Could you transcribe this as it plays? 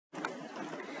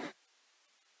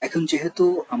এখন যেহেতু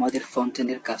আমাদের ফ্রন্ট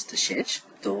এন্ডের কাজটা শেষ,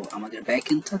 তো আমাদের ব্যাক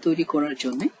এন্ডটা তৈরি করার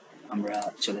জন্য আমরা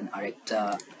চলেন আরেকটা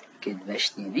ক্যানভাস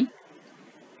নিয়ে নিই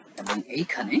এবং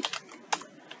এইখানে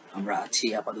আমরা আছি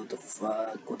আপাতত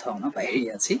কোথাও না, বাইরেই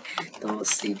আছি। তো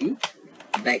সিডি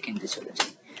ব্যাক এন্ডে চলে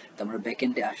যাই। তো আমরা ব্যাক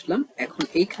এন্ডে আসলাম। এখন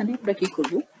এইখানে আমরা কি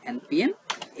করব, npm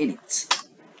init।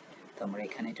 তো আমরা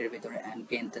এখানে এটার ভিতরে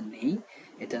npm টা নেই,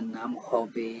 এটার নাম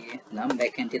হবে, নাম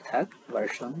ব্যাক এন্ডে থাক,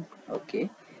 ভার্সন ওকে,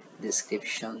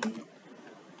 ডেসক্রিপশন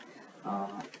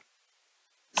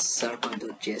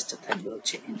server.js টা থাকবে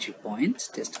হচ্ছে এন্ট্রি পয়েন্ট,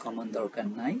 টেস্ট কমান্ড দরকার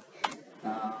নাই,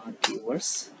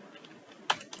 keywords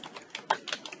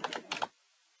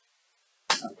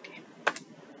ওকে।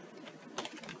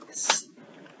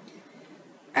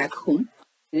 এখন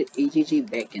এই যে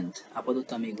ব্যাকএন্ড, আপাতত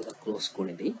আমি এগুলো ক্লোজ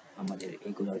করে দিই, আমাদের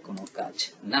এগুলোর কোনো কাজ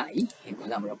নাই,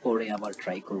 এগুলো আমরা পরে আবার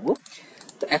ট্রাই করব।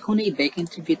 তো এখন এই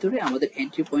ব্যাকএন্ডের ভিতরে আমাদের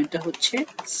এন্ট্রি পয়েন্টটা হচ্ছে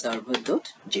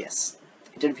server.js,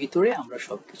 এটার ভিতরে আমরা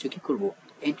সবকিছু কি করব,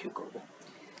 এন্ট্রি করব।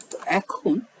 তো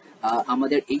এখন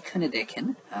আমাদের এইখানে দেখেন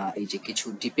এই যে কিছু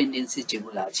ডিপেন্ডেন্সি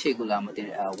যেগুলো আছে এগুলো আমাদের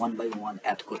ওয়ান বাই ওয়ান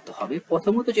অ্যাড করতে হবে।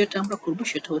 প্রথমত যেটা আমরা করব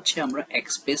সেটা হচ্ছে আমরা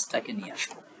এক্সপ্রেসটাকে নিয়ে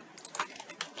আসবো,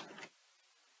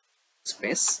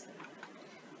 এক্সপ্রেস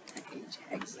এই যে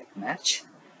এক্সাক্ট ম্যাচ।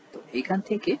 তো এইখান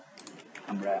থেকে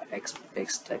আমরা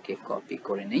এক্সপ্রেসটাকে কপি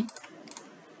করে নেই,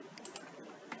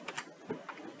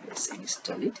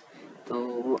 ইনস্টল ইট। তো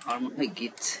আমার মনে হয়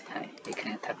গিট, হ্যাঁ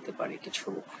এখানে থাকতে পারে কিছু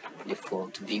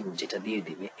ডিফল্ট ভিউ যেটা দিয়ে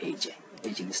দিবে, এই যে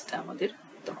এই জিনিসটা আমাদের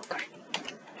দরকার।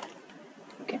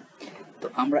 ওকে, তো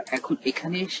আমরা এখন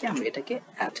এখানে এসে আমরা এটাকে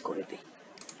অ্যাড করে দিই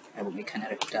এবং এখানে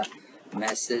একটা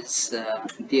মেসেজ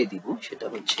দিয়ে দিব, সেটা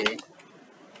হচ্ছে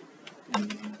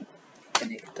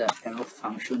এখানে একটা অ্যারো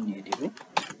ফাংশন নিয়ে দিব,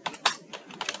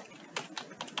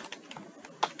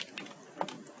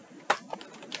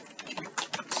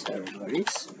 server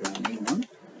is running on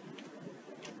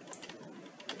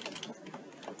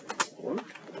port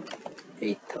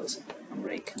 8000,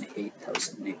 আমরা এখানে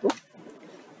 8000 নেব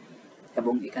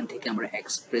এবং এখান থেকে আমরা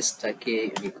এক্সপ্রেসটাকে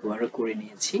রিকোয়ার করে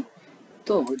নিয়েছি।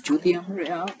 তো যদি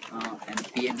আমরা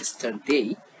npm স্টার দেই,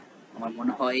 আমার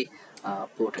মনে হয়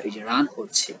পোর্ট এই যে রান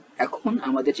হচ্ছে। এখন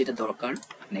আমাদের যেটা দরকার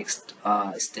নেক্সট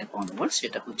স্টেপ অনওয়ার্ড,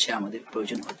 সেটা হচ্ছে আমাদের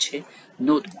প্রয়োজন হচ্ছে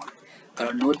নোডমন।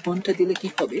 কারণ নোডমনটা দিলে কি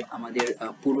হবে, আমাদের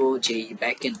পুরো যেই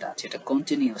ব্যাকএন্ডটা আছে এটা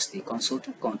কন্টিনিউয়াসলি,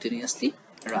 কনসোলটা কন্টিনিউয়াসলি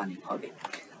রানিং হবে।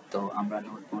 তো আমরা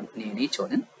নোডমন নিয়ে নিই,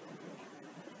 চলেন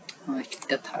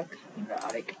একটা থাক, আমরা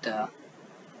আরেকটা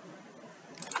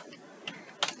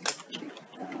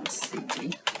সিডি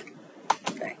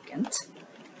ব্যাকএন্ড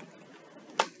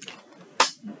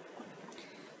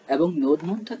এবং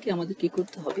নোডমনটাকে আমাদের কি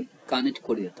করতে হবে, কানেক্ট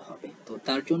করে দিতে হবে। তো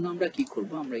তার জন্য আমরা কি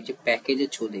করব, আমরা এই যে প্যাকেজে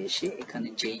চলে এসে এখানে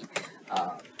যেই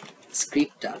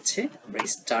স্ক্রিপ্টটা আছে আমরা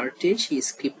স্টার্টে সেই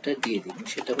স্ক্রিপ্টটা দিয়ে দিব,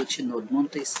 সেটা হচ্ছে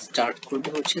নোডমনটা স্টার্ট করবে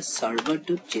হচ্ছে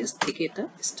server.js থেকে, এটা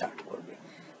স্টার্ট করবে।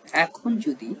 এখন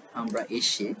যদি আমরা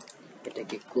এসে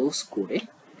এটাকে ক্লোজ করে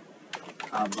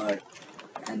আবার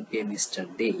npm স্টার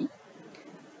দেই,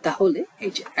 তাহলে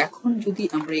এই যে এখন যদি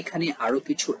আমরা এখানে আরো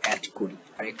কিছু অ্যাড করি,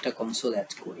 আরেকটা কনসোল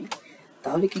অ্যাড করি,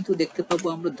 তাহলে কিন্তু দেখতে পাবো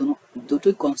আমরা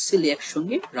দুটোই কনসোল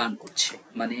একসঙ্গে রান করছে,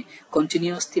 মানে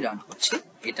কন্টিনিউয়াসলি রান হচ্ছে,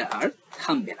 এটা আর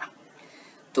থামবে না।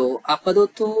 তো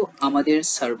আপাতত আমাদের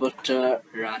সার্ভারটা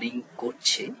রানিং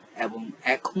করছে এবং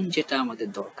এখন যেটা আমাদের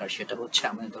দরকার সেটা হচ্ছে,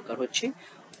 আমাদের দরকার হচ্ছে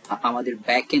আমাদের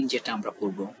ব্যাকএন্ড যেটা আমরা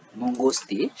করব মঙ্গোস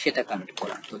দিয়ে সেটা কানেক্ট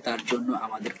করা। তো তার জন্য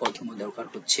আমাদের প্রথমে দরকার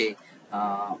হচ্ছে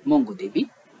MongoDB,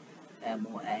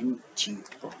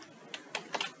 MonGO।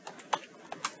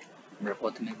 আমরা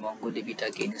প্রথমে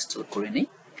MongoDB-টাকে ইনস্টল করে নেই।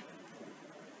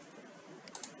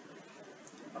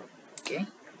 ওকে,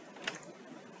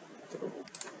 তো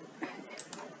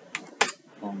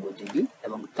MongoDB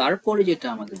এবং তারপরে যেটা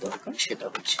আমাদের দরকার সেটা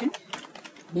হচ্ছে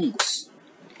Mongoose,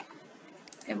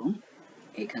 এবং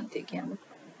এখান থেকে আমরা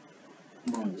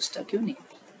Mongoose-টাকেও নিয়ে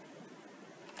নিই।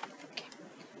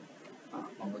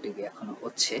 MongoDB এখনো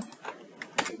হচ্ছে,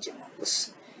 এই যে Mongoose।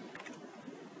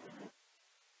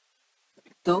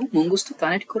 তো মঙ্গুসটা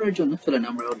কানেক্ট করার জন্য চলেন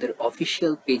আমরা ওদের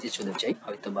অফিসিয়াল পেজে চলে যাই,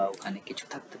 হয়তো বা ওখানে কিছু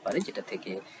থাকতে পারে যেটা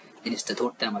থেকে জিনিসটা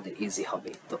ধরতে আমাদের ইজি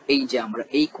হবে। তো এই যে আমরা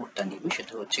এই কোডটা নিব,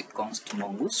 সেটা হচ্ছে const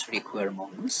mongoose require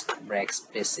mongoose, আমরা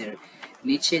এক্সপ্রেসের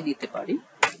নিচে নিতে পারি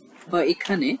বা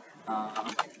এখানে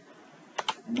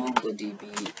MongoDB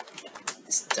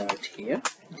start here,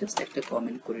 জাস্ট একটা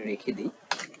কমেন্ট করে রেখে দিই,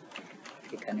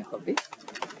 এখানে হবে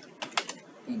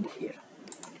in here,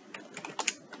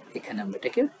 এখানে আমরা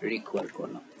এটাকে রিকোয়ার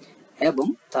করলাম এবং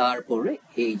তারপরে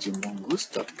এই যে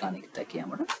mongoose.connect-টাকে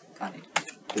আমরা কানেক্ট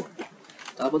করব।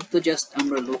 তো আপাতত জাস্ট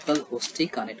আমরা লোকাল হোস্টেই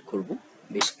কানেক্ট করব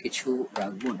বেশ কিছু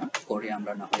রাখবো না, পরে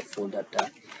আমরা না হয় ফোল্ডারটা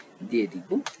দিয়ে দিব।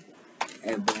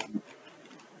 এবং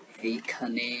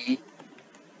এইখানে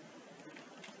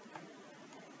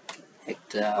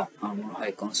একটা আমার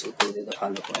হয় কনসোল করে দিলে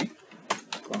ভালো হয়,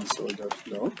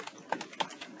 console.log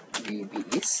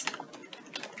dbs।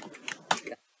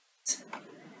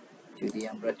 যদি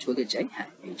আমরা চলে যাই,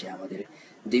 হ্যাঁ এই যে আমাদের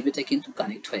ডিবিটা কিন্তু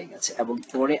কানেক্ট হয়ে গেছে। এবং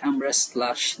পরে আমরা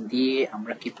স্ল্যাশ দিয়ে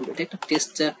আমরা কি করব, এটা একটা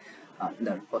টেস্ট।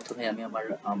 প্রথমে আমি আমার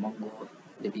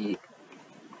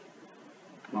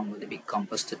মঙ্গোডিবি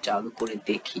কম্পোজটা চালু করে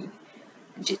দেখি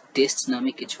যে টেস্ট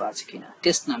নামে কিছু আছে কিনা।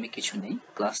 টেস্ট নামে কিছু নেই,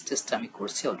 ক্লাস টেস্ট আমি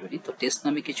করছি অলরেডি, তো টেস্ট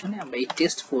নামে কিছু নেই। আমরা এই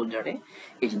টেস্ট ফোল্ডারে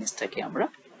এই জিনিসটাকে আমরা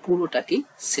পুরোটাকেই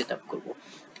সেট আপ করবো।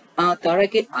 তার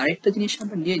আগে আরেকটা জিনিস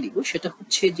আমরা নিয়ে নিব, সেটা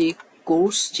হচ্ছে যে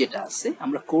কোর্স যেটা আছে,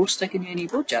 আমরা কোর্সটাকে নিয়ে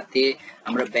নিব যাতে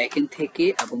আমরা ব্যাকএন্ড থেকে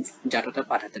এবং ডাটাটা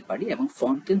পাঠাতে পারি, এবং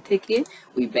ফ্রন্টএন্ড থেকে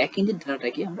ওই ব্যাকএন্ডের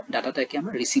ডাটাটাকে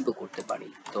আমরা রিসিভও করতে পারি।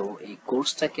 তো এই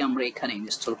কোর্সটাকে আমরা এখানে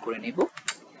ইনস্টল করে নেব,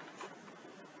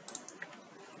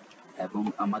 এবং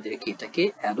আমাদেরকে এটাকে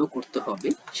অ্যাডও করতে হবে।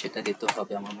 সেটা দিতে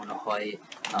হবে আমার মনে হয়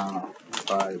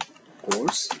পার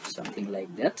course, something like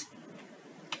that,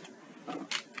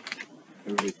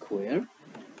 require।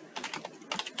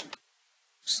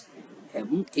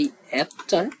 এবং এই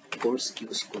অ্যাপটা কোর্স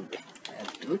ইউজ করবে,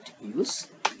 app.use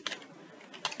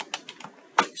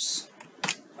কোর্স।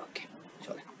 ওকে,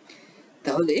 চলে।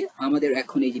 তাহলে আমাদের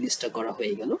এখন এই জিনিসটা করা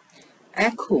হয়ে গেল।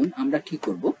 এখন আমরা কি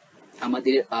করব,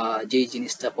 আমাদের যে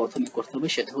জিনিসটা প্রথমে করতে হবে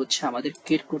সেটা হচ্ছে আমাদের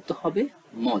ক্রিয়েট করতে হবে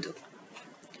মডেল।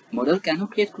 মডেল কেন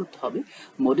ক্রিয়েট করতে হবে?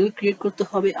 মডেল ক্রিয়েট করতে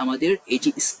হবে আমাদের এই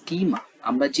যে স্কিমা,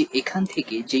 আমরা যে এখান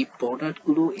থেকে যে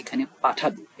প্রোডাক্টগুলো এখানে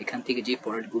পাঠাবো, এখান থেকে যে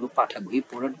প্রোডাক্টগুলো পাঠাবো, এই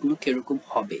প্রোডাক্টগুলো কিরকম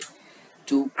হবে।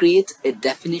 To create a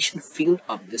definition field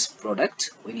of this product,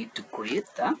 we need to create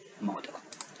the model.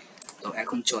 তো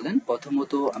এখন চলেন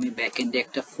প্রথমত আমি ব্যাকএন্ডে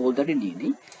একটা ফোল্ডারে নিয়ে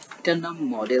নিই, এটার নাম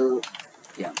মডেল,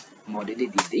 মডেলে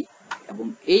দিয়ে দিই। এবং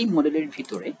এই মডেলের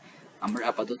ভিতরে আমরা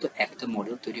আপাতত একটা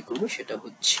মডেল তৈরি করব, সেটা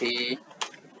হচ্ছে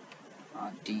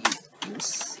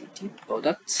DUCT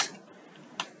product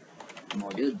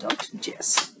model.js।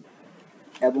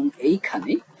 এবং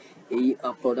এইখানে এই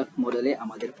প্রোডাক্ট মডেলে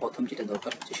আমাদের প্রথম যেটা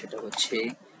দরকার হচ্ছে সেটা হচ্ছে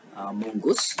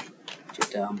মঙ্গোস,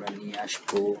 যেটা আমরা নিয়ে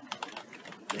আসবো,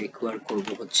 রিকোয়ার করব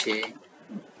হচ্ছে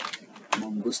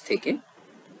মঙ্গোস থেকে।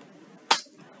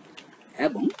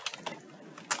 এবং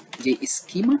যে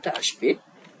স্কিমাটা আসবে,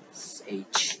 এই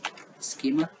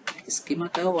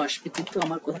স্কিমাটাও আসবে কিন্তু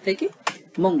আমার কোথা থেকে,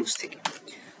 মঙ্গোস থেকে।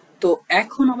 তো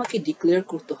এখন আমাকে ডিক্লেয়ার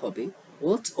করতে হবে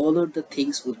what all of the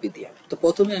things would be there। তো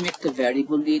প্রথমে আমি একটা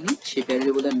ভ্যারিয়েবল দিয়ে নিই, সেই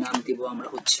ভ্যারিয়েবলের নাম দিব আমরা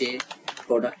হচ্ছে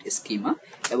প্রোডাক্ট স্কিমা।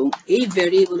 এবং এই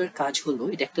ভ্যারিয়েবলের কাজ হলো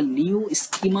এটা একটা নিউ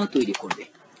স্কিমা তৈরি করবে।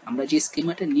 আমরা যে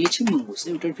স্কিমাটা নিয়েছি মঙ্গোসে,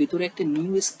 ওটার ভিতরে একটা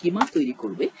নিউ স্কিমা তৈরি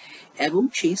করবে, এবং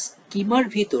সেই স্কিমার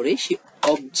ভিতরে সে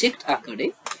অবজেক্ট আকারে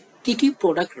কি কি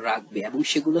প্রোডাক্ট রাখবে এবং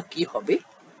সেগুলো কি হবে,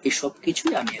 এই সব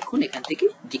কিছুই আমি এখন এখান থেকে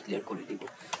ডিক্লেয়ার করে দিব।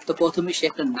 তো প্রথমে সে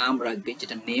একটা নাম রাখবে,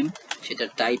 যেটা নেম, সেটা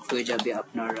টাইপ হয়ে যাবে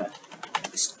আপনার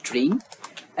স্ট্রিং,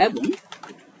 এবং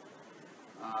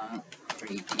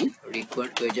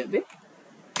রিকোয়ার্ড হয়ে যাবে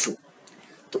ট্রু।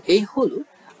 তো এই হলো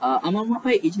আমার মনে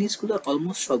হয় এই জিনিসগুলো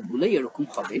অলমোস্ট সবগুলোই এরকম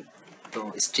হবে। তো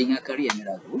স্ট্রিং আকারই আমি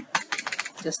রাখবো,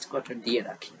 জাস্ট কটা দিয়ে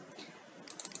রাখি।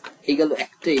 এই গেল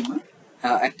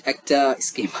একটা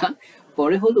স্কিমা।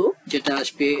 পরে হলো যেটা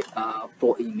আসবে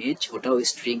ইমেজ, ওটাও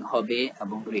স্ট্রিং হবে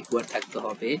এবং রিকোয়ার্ড থাকতে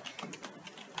হবে,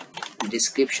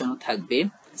 ডিসক্রিপশনও থাকবে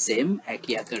সেম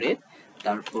একই আকারে।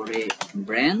 তারপরে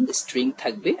ব্র্যান্ড স্ট্রিং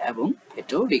থাকবে এবং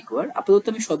এটাও রিকোয়ার। আপাতত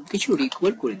আমি সবকিছু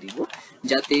রিকোয়ার করে দিব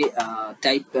যাতে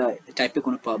টাইপে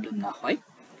কোনো প্রবলেম না হয়।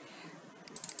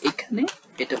 এখানে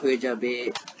এটা হয়ে যাবে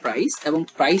প্রাইস, এবং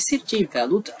প্রাইসের যে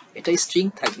ভ্যালুটা এটা স্ট্রিং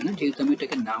থাকবে না, যেহেতু আমি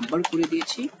এটাকে নাম্বার করে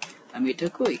দিয়েছি, আমি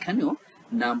এটাকেও এখানেও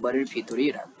নাম্বারের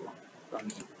ভিতরেই রাখবো। তো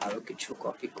আমি আরো কিছু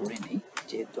কপি করে নেই,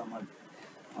 যেহেতু আমার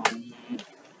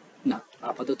না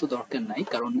আপাতত দরকার নাই,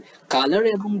 কারণ কালার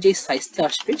এবং যে সাইজটা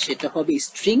আসবে সেটা হবে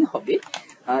স্ট্রিং হবে,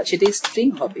 সেটা স্ট্রিং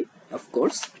হবে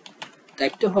অফকোর্স,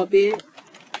 টাইপটা হবে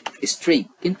স্ট্রিং।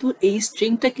 কিন্তু এই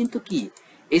স্ট্রিংটা কিন্তু কি,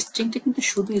 এই স্ট্রিংটা কিন্তু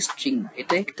শুধু স্ট্রিং না,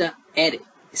 এটা একটা array,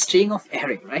 string of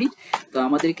array, right? তো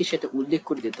আমাদেরকে সেটা উল্লেখ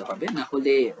করে দিতে হবে, না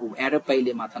হলে অ্যারে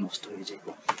পাইলে মাথা নষ্ট হয়ে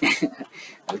যাবে।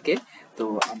 ওকে, তো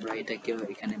আমরা এটাকে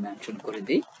এখানে মেনশন করে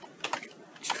দেই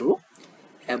ট্রু।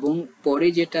 এবং পরে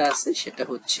যেটা আছে সেটা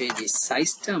হচ্ছে যে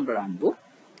সাইজটা আমরা আনবো,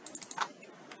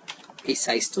 এই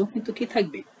সাইজটাও কিন্তু কি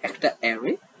থাকবে, একটা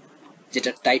অ্যারে,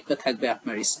 যেটা টাইপটা থাকবে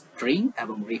আপনার স্ট্রিং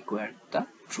এবং রিকোয়ার্ডটা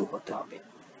ট্রু হতে হবে।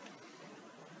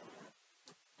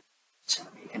 আচ্ছা,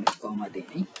 আমি এখানে কমা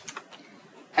দিই।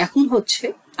 এখন হচ্ছে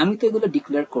আমি তো এগুলো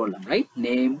ডিক্লেয়ার করলাম, রাইট?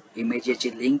 নেম, ইমেজের যে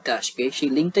লিঙ্কটা আসবে সেই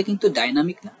লিঙ্কটা কিন্তু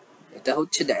ডাইনামিক না, এটা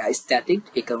হচ্ছে স্ট্যাটিক,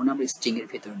 এই কারণে আমরা স্ট্রিং এর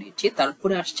ভিতরে নিচ্ছি।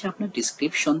 তারপরে আসছে আপনার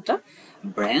ডিসক্রিপশনটা,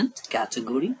 brand,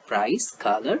 category, price,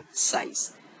 colour, size.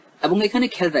 এবং এখানে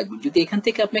খেয়াল রাখবেন, যদি এখান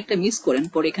থেকে আপনি একটা মিস করেন,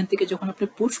 পরে এখান থেকে যখন আপনি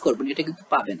পুশ করবেন এটা কিন্তু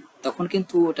পাবেন না, তখন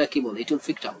কিন্তু ওটা কি বলে, ইট উইল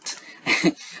ফিক্ট আউট।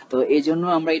 তো এই জন্য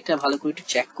আমরা এটা ভালো করে একটু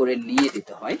চেক করে নিয়ে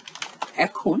দিতে হয়।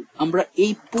 এখন আমরা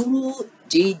এই পুরো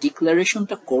যে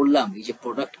ডিক্লারেশনটা করলাম, এই যে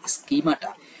প্রোডাক্ট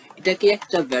স্কিমাটা, এটাকে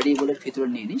একটা ভ্যারিয়েবলের ভিতরে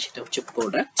নিয়ে নিই, সেটা হচ্ছে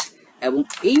প্রোডাক্ট। এবং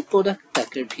এই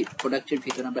প্রোডাক্টের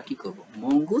ভিতরে আমরা কি করব,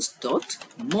 মঙ্গুস ডট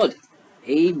মডেল,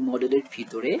 এই মডেলের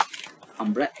ভিতরে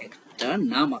আমরা একটা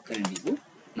নাম আকারে নিব,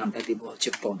 নামটা দিব হচ্ছে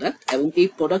প্রোডাক্ট। এবং এই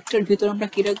প্রোডাক্টের ভিতরে আমরা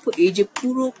কি রাখবো, এই যে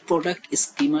পুরো প্রোডাক্ট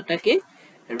স্কিমাটাকে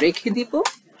রেখে দিব।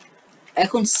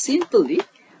 এখন সিম্পলি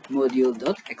মডিউল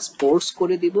ডট এক্সপোর্টস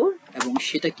করে দিব, এবং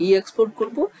সেটা কি এক্সপোর্ট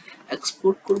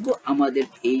করব আমাদের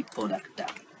এই প্রোডাক্টটা,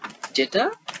 যেটা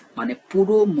মানে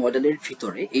পুরো মডেলের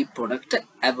ভিতরে এই প্রোডাক্টটা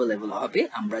অ্যাভেলেবল হবে।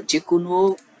 আমরা যে কোনো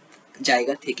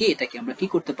জায়গা থেকে এটাকে আমরা কি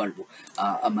করতে পারবো,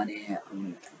 মানে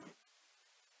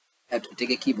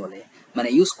এটাকে কি বলে, মানে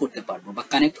ইউজ করতে পারবো বা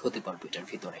কানেক্ট হতে পারবো এটার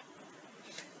ভিতরে।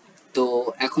 তো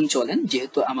এখন চলেন,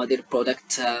 যেহেতু আমাদের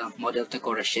প্রোডাক্ট মডেলটা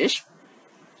করা শেষ,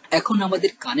 এখন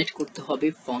আমাদের কানেক্ট করতে হবে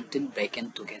front end back end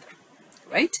together,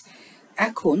 right?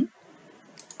 এখন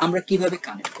আমরা কিভাবে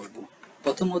কানেক্ট করব?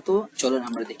 প্রথমত চলেন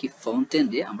আমরা দেখি ফ্রন্ট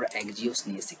এন্ডে আমরা এক্সজিওস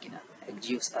নিয়েছি কিনা।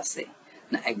 এক্সজিওস আছে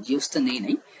না, এক্সজিওসটা নেই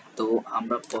নাই। তো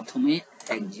আমরা প্রথমে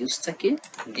এক্সজিওসটাকে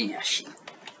নিয়ে আসি।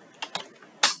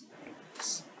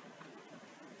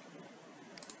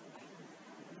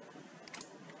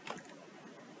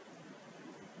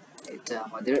 এটা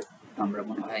আমাদের, আমরা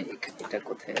মনে হয় এটা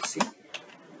কোথায় আছি,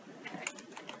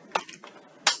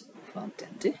 ফ্রন্ট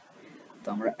এন্ডে। তো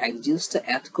আমরা এক্সজিওসটা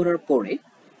অ্যাড করার পরে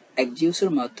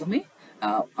এক্সজিওসের মাধ্যমে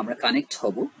আমরা কানেক্ট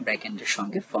হব ব্যাকএন্ডের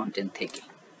সঙ্গে ফ্রন্ট এন্ড থেকে।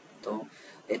 তো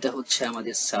এটা হচ্ছে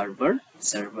আমাদের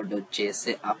সার্ভার.js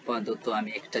এ আপাতত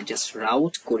আমি একটা জাস্ট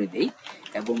রাউট করে দেই,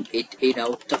 এবং এই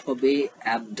রাউটটা হবে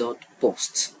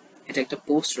app.post, এটা একটা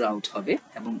পোস্ট রাউট হবে,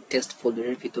 এবং টেস্ট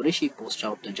ফোল্ডারের ভিতরে সেই পোস্ট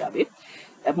রাউটটা যাবে।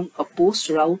 এবং পোস্ট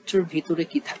রাউটের ভিতরে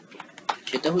কি থাকবে,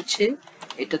 সেটা হচ্ছে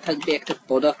এটা থাকবে একটা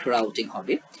প্রোডাক্ট রাউটিং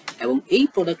হবে, এবং এই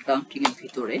প্রোডাক্ট রাউটিং এর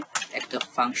ভিতরে একটা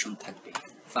ফাংশন থাকবে।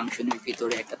 ফাংশনের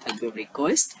ভিতরে একটা থাকবে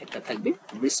রিকোয়েস্ট, একটা থাকবে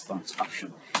রেসপন্স অপশন।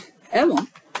 এবং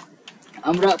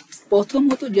আমরা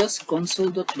প্রথমত জাস্ট কনসোল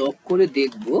ডট লগ করে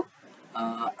দেখব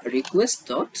রিকোয়েস্ট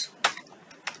ডট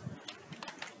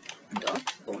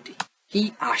বডি কি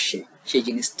আসে, সেই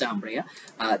জিনিসটা আমরা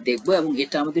দেখব, এবং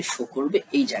এটা আমাদের শো করবে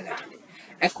এই জায়গাটাতে।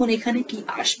 এখন এখানে কি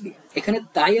আসবে, এখানে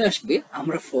তাই আসবে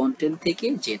আমরা ফ্রন্ট এন্ড থেকে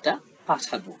যেটা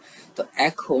পাঠাবো। তো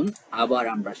এখন আবার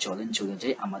আমরা চলে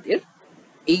যাই আমাদের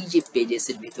এই যে পেজেস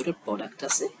এর ভিতরে প্রোডাক্ট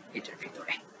আছে এটার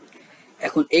ভিতরে।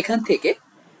 এখন এখান থেকে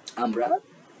আমরা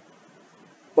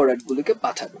প্রোডাক্টগুলোকে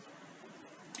পাঠাবো,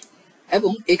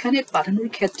 এবং এখানে পাঠানোর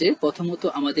ক্ষেত্রে প্রথমত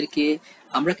আমাদেরকে,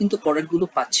 আমরা কিন্তু প্রোডাক্টগুলো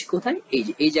পাচ্ছি কোথায়, এই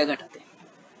যে এই জায়গাটাতে,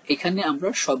 এখানে আমরা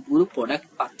সবগুলো প্রোডাক্ট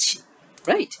পাচ্ছি,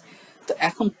 রাইট? তো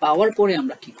এখন পাওয়ার পরে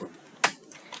আমরা কি করব,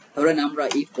 ধরেন আমরা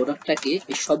এই প্রোডাক্টটাকে,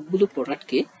 এই সবগুলো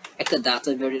প্রোডাক্টকে একটা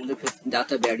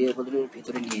ডাটা ভ্যারিয়েবলের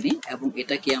ভিতরে নিয়ে নিই, এবং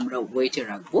এটাকে আমরা ওয়েটে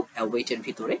রাখবো, অ্যাওয়েটের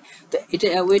ভিতরে। তো এটা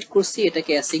অ্যাওয়েট করছি,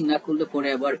 এটাকে অ্যাসিং না করলে পরে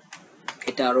আবার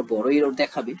এটা আরো বড় এরর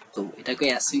দেখাবে, তো এটাকে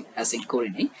অ্যাসিং করে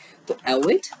নেই। তো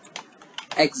অ্যাওয়েট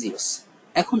এক্সিওস।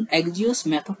 এখন এক্সিওস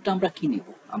মেথডটা আমরা কি নিব,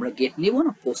 আমরা গেট নিব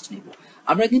না পোস্ট নিব?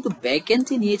 আমরা কিন্তু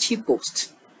ব্যাকএন্ডে নিয়েছি পোস্ট,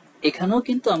 এখানেও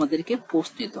কিন্তু আমাদেরকে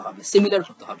পোস্ট নিতে হবে, সিমিলার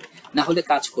হতে হবে, না হলে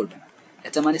কাজ করবে না।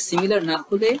 এটা মানে সিমিলার না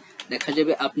হলে দেখা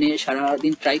যাবে আপনি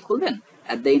সারাদিন ট্রাই করলেন,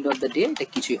 at the end of the day এটা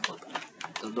কিছুই হবে না।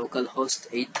 তো লোকাল হোস্ট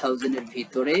 8000 এর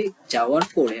ভিতরে যাওয়ার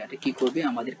পরে এটা কি করবে,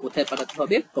 আমাদের কোথায় পাঠাতে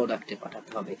হবে, প্রোডাক্টে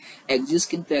পাঠাতে হবে। এক্সিওস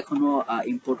কিন্তু এখনো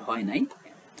ইম্পোর্ট হয় নাই,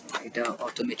 এটা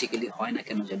অটোমেটিক্যালি হয় না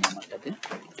কেন জানি, আমারটাতে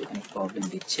একটুখানি প্রবলেম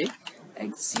দিচ্ছে।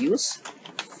 এক্সিওস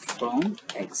ফ্রম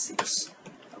এক্সিওস,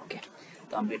 ওকে।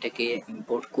 তো আমরা এটাকে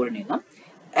ইম্পোর্ট করে নিলাম।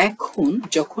 এখন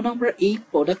যখন আমরা এই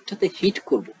প্রোডাক্টটাতে হিট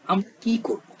করব, আমরা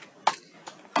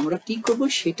কি করব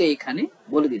সেটা এখানে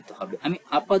বলে দিতে হবে। আমি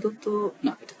আপাতত,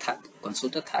 না এটা থাক,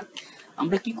 কনসোলটা থাক।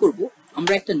 আমরা কি করব,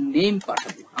 আমরা একটা নেম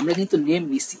পাঠাবো, আমরা কিন্তু নেম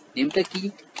নিছি, নেমটা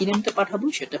কি নেমটা পাঠাবো,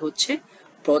 সেটা হচ্ছে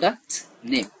প্রোডাক্ট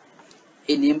নেম,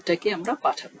 এই নেমটাকে আমরা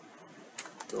পাঠাবো।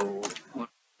 তো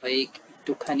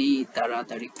একটুখানি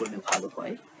তাড়াতাড়ি করলে ভালো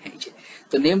হয়। এই যে,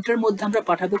 তো নেমটার মধ্যে আমরা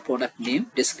পাঠাবো প্রোডাক্ট নেম,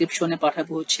 ডেসক্রিপশনে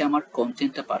পাঠাবো হচ্ছে আমার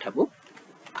কন্টেন্টটা পাঠাবো।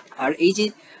 আর এই যে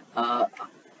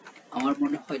আমার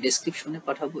মনে হয় ডেসক্রিপশনে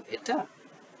পাঠাবো এটা,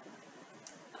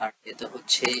 আর এটা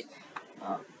হচ্ছে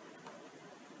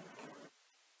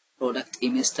প্রোডাক্ট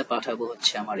ইমেজটা পাঠাবো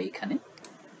হচ্ছে আমার এইখানে।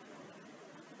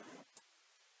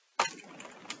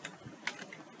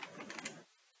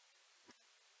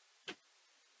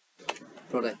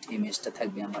 প্রোডাক্ট ইমেজটা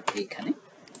থাকবে আমার এইখানে,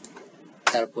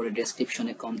 তারপরে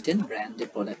ডেসক্রিপশনে কন্টেন্ট, ব্র্যান্ডে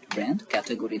প্রোডাক্ট ব্র্যান্ড,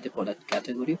 ক্যাটাগরিতে product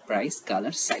category, price,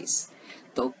 colour, size.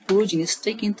 তো পুরো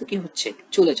জিনিসটাই কিন্তু কি হচ্ছে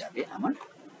চলে যাবে আমার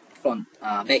ফ্রন্ট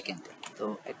ব্যাকএন্ডে। তো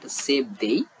একটা সেভ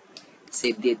দেই,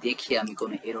 সেভ দিয়ে দেখি আমি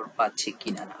কোনো এরর পাচ্ছি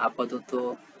কিনা। আপাতত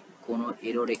কোনো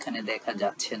এরর এখানে দেখা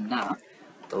যাচ্ছে না।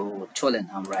 তো চলেন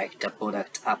আমরা একটা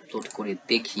প্রোডাক্ট আপলোড করে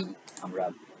দেখি আমরা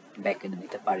ব্যাকএন্ডে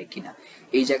নিতে পারি কিনা।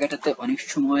 এই জায়গাটাতে অনেক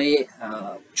সময়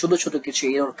ছোট ছোট কিছু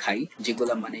এরর খাই,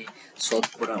 যেগুলো মানে সলভ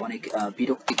করা অনেক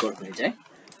বিরক্তিকর হয়ে যায়।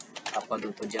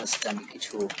 আপাতত জাস্ট আমি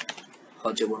কিছু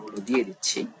হজবরগুলো দিয়ে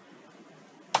দিচ্ছি,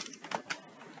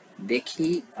 দেখি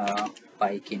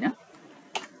পাই কিনা।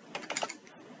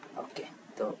 ওকে,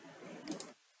 তো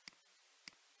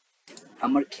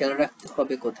আমার খেয়াল রাখতে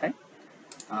হবে কোথায়,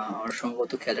 আমার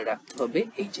সম্ভবত খেয়াল রাখতে হবে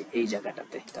এই যে এই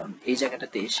জায়গাটাতে, কারণ এই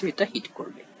জায়গাটাতে এসে এটা হিট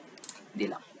করবে।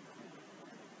 দিলাম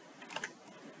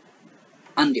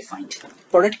আনডিফাইন্ড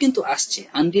প্রোডাক্ট, কিন্তু আসছে।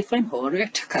 আনডিফাইন্ড হওয়ারও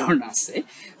একটা কারণ আছে,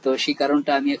 তো সেই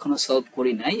কারণটা আমি এখনো সলভ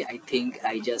করি নাই। আই থিঙ্ক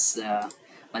আই জাস্ট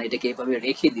মানে এটাকে এভাবে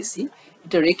রেখে দিছি।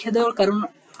 এটা রেখে দেওয়ার কারণ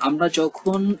আমরা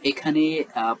যখন এখানে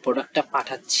প্রোডাক্টটা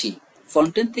পাঠাচ্ছি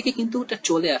ফ্রন্ট এন্ড থেকে কিন্তু ওটা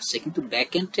চলে আসছে, কিন্তু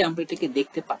ব্যাক এন্ডে আমরা এটাকে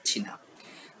দেখতে পাচ্ছি না,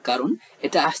 কারণ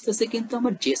এটা আসতেছে কিন্তু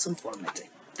আমার জেসন ফরম্যাটে,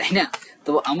 তাই না?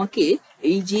 তো আমাকে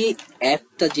এই যে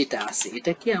অ্যাপটা যেটা আছে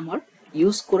এটাকে আমার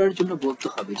ইউজ করার জন্য বলতে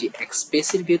হবে যে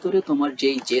এক্সপ্রেসের ভেতরে তোমার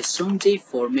যেই জেসন যেই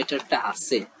ফরম্যাটারটা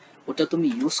আছে ওটা তুমি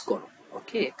ইউজ করো,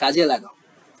 ওকে, কাজে লাগাও।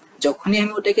 যখনই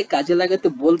আমি ওটাকে কাজে লাগাতে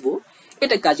বলবো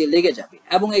এটা কাজে লেগে যাবে।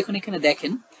 এবং এখন এখানে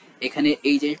দেখেন, এখানে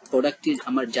এই যে প্রোডাক্টটির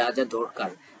আমার যা যা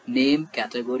দরকার, নেম,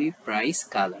 ক্যাটাগরি, প্রাইস,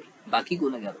 কালার,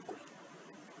 বাকিগুলো গেল কই?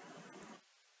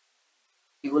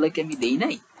 এগুলাকে আমি দেই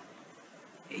নাই।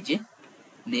 এই যে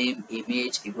নেম,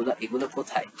 ইমেজ, এগুলা এগুলো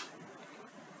কোথায়?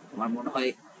 আমার মনে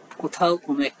হয় কোথাও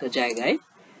কোনো একটা জায়গায়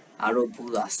আরো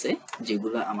ভুল আছে,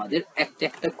 যেগুলো আমাদের একটা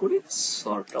একটা করে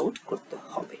সর্ট আউট করতে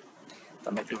হবে। তো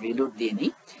আমরা একটা রিলোড দিয়ে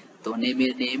নিই। তো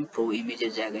নেমের নেম, প্রো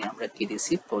ইমেজের জায়গায় আমরা কি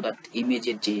দিছি? প্রোডাক্ট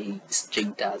ইমেজের যে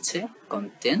স্ট্রিংটা আছে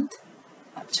কন্টেন্ট।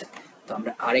 আচ্ছা, তো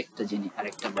আমরা আরেকটা জিনিস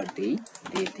আরেকটা বার দিই,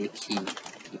 দিয়ে দেখি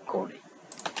কি করে,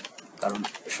 কারণ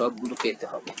সবগুলো পেতে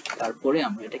হবে, তারপরে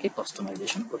আমরা এটাকে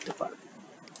কাস্টমাইজেশন করতে পারবো।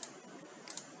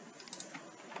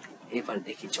 এবার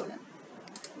দেখি চলেন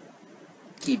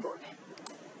কি বলে।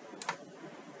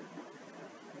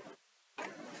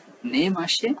 নেম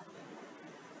আসে,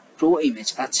 প্রো ইমেজ।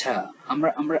 আচ্ছা, আমরা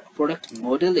আমরা প্রোডাক্ট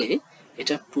মডেলে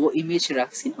এটা প্রো ইমেজ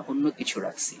রাখছি না অন্য কিছু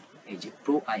রাখছি? এই যে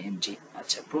প্রো আইএমজি,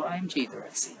 আচ্ছা প্রো আইএমজি তো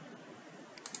রাখছি।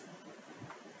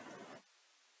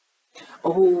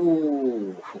 ও,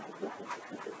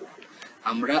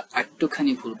 আমরা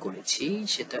একটুখানি ভুল করেছি,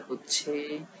 সেটা হচ্ছে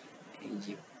এই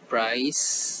যে প্রাইস,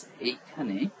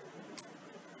 এইখানে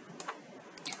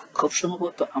খুব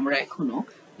সম্ভবত আমরা এখনো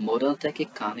মডেলটাকে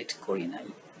কানেক্ট করি নাই।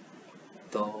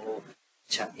 তো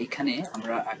আচ্ছা, এখানে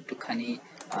আমরা একটুখানি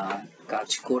কাজ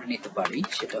করে নিতে পারি,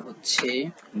 সেটা হচ্ছে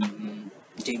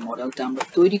যে মডেলটা আমরা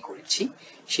তৈরি করেছি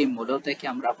সেই মডেলটাকে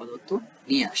আমরা আপাতত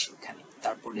নিয়ে আসি এখানে,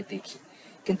 তারপরে দেখি।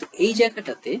 কিন্তু এই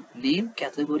জায়গাটাতে নেম,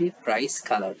 ক্যাটাগরি, প্রাইস,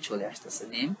 কালার চলে আসতেছে।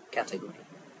 Name, category,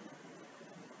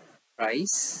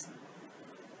 price,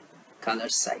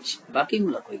 colour, size,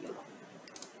 বাকিগুলো কই গেল?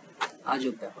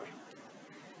 আজব ব্যাপার।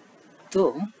 তো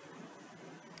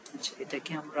আচ্ছা,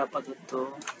 এটাকে আমরা আপাতত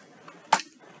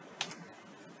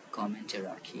কমেন্টে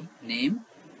রাখি। Name,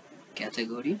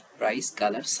 category, price,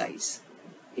 colour, size.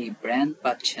 এই ব্র্যান্ড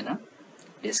পাচ্ছে না,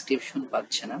 ডেসক্রিপশন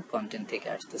পাচ্ছে না, কন্টেন্ট থেকে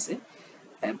আসতেছে,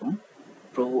 এবং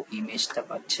প্রো ইমেজটা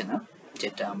পাচ্ছে না,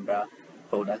 যেটা আমরা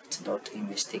প্রোডাক্ট ডট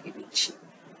ইমেজ থেকে দিচ্ছি।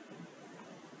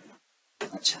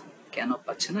 আচ্ছা, কেন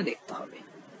পাচ্ছে না দেখতে হবে।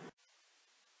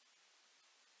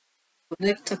 কোনো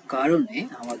একটা কারণে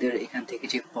আমাদের এখান থেকে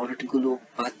যে প্রোডাক্ট গুলো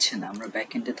পাচ্ছে না, আমরা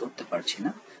ব্যাকএন্ডে ধরতে পারছি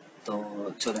না। তো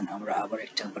চলেন আমরা আবার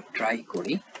একটা ট্রাই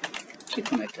করি, যে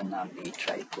কোনো একটা নাম দিয়ে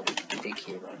ট্রাই করি, দেখি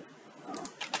এবার।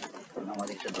 কারণ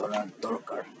আমাদের এটা ধরা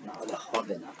দরকার, না হলে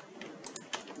হবে না।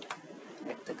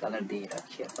 একটা কালার দিয়ে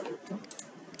রাখি আপাতত,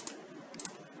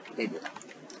 দিয়ে দিলাম।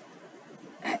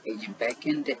 এই যে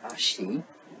ব্যাকএন্ডে আসি,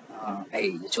 এই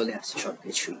যে চলে আসছে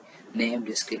সবকিছুই, name,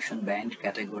 description, brand,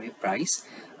 category, price.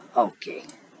 ওকে,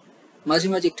 মাঝে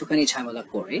মাঝে একটুখানি ঝামেলা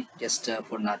করে, জাস্ট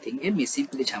ফর নাথিং, এমনি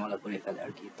সিম্পলি ঝামেলা করে ফেলে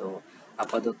আর কি। তো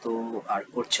আপাতত আর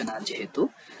করছে না যেহেতু।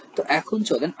 তো এখন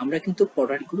চলেন, আমরা কিন্তু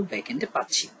প্রোডাক্টগুলো ব্যাকএন্ডে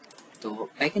পাচ্ছি। তো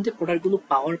ব্যাকএন্ডে প্রোডাক্টগুলো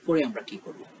পাওয়ার পরে আমরা কি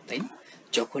করব, তাই না?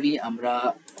 যখনই আমরা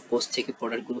পোস্ট থেকে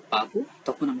প্রোডাক্টগুলো পাবো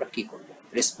তখন আমরা কি করব?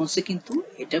 রেসপন্সে কিন্তু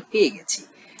এটা পেয়ে গেছি।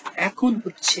 এখন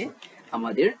হচ্ছে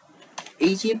আমাদের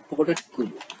এই যে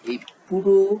প্রোডাক্টগুলো, এই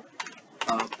পুরো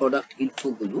প্রোডাক্ট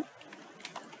ইনফোগুলো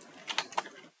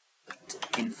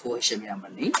ইনফো হিসেবে আমরা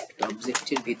নেই, একটা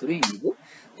অবজেক্টের ভিতরেই নিব।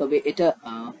 তবে এটা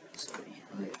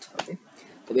হবে,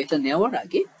 তবে এটা নেওয়ার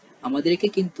আগে আমাদেরকে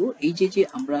কিন্তু এই যে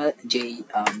আমরা যেই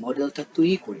মডেলটা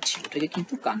তৈরি করেছি ওটাকে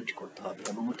কিন্তু কানেক্ট করতে হবে,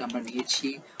 এবং ওটা আমরা নিয়েছি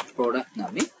প্রোডাক্ট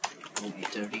নামে, এবং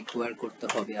এটা রিকোয়ার করতে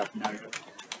হবে আপনার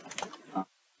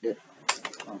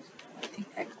আই থিঙ্ক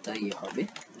একটা হবে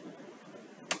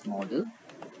মডেল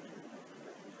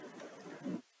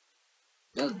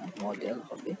মডেল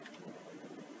হবে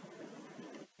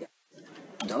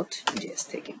 .js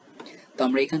থেকে। তো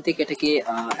আমরা এখান থেকে এটাকে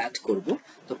অ্যাড করব।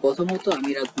 তো প্রথমত আমি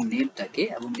রাখবো নেমটাকে,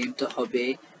 এবং নেমটা হবে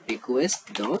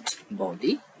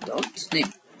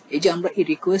request.body.name। এই যে আমরা এই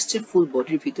রিকোয়েস্টের ফুল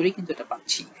বডির ভিতরে কিন্তু এটা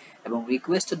পাচ্ছি, এবং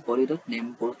request.body.name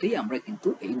বলতেই আমরা কিন্তু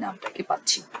এই নামটাকে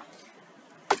পাচ্ছি।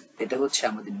 এটা হচ্ছে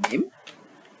আমাদের নেম।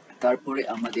 তারপরে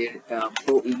আমাদের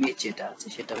প্রো ইমেজ যেটা আছে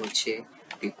সেটা হচ্ছে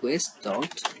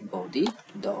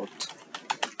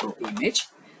request.body.proImage।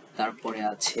 তারপরে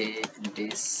আছে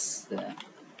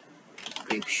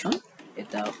description,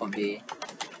 এটা হবে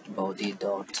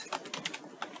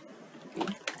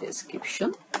body.description।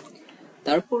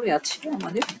 তারপরে আছে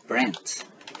আমাদের ব্র্যান্ড,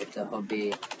 এটা হবে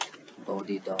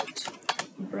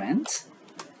body.brand।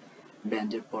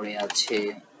 ব্র্যান্ডের পরে আছে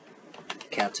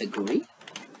ক্যাটাগরি,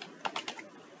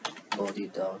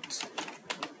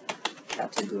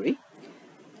 body.category।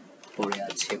 পরে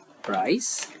আছে প্রাইস,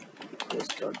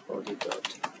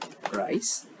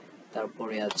 request.body.price।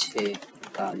 তারপরে আছে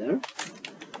কালার,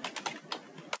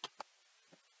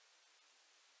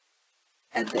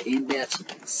 at the end এ আছে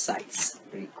সাইজ,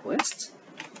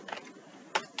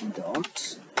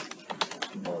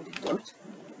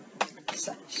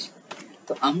 request.body.size।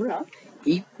 তো আমরা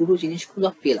এই পুরো জিনিসগুলো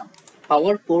পেলাম,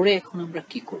 পাওয়ার পরে এখন আমরা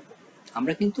কি করব?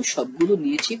 আমরা কিন্তু সবগুলো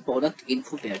নিয়েছি প্রোডাক্ট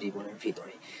ইনফো ভ্যারিয়েবলের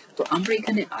ভিতরে। তো আমরা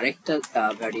এখানে আরেকটা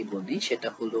ভ্যারিয়েবল নিই, সেটা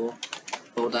হলো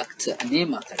প্রোডাক্ট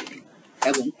নেম আকারে।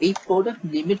 এবং এই প্রোডাক্ট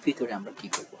নেমের ভিতরে আমরা কি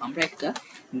করব? আমরা একটা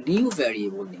নিউ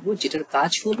ভ্যারিয়েবল নিব, যেটার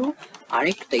কাজ হলো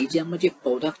আরেকটা, এই যে আমরা যে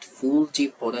প্রোডাক্ট ফুল যে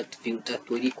প্রোডাক্ট ভিউটা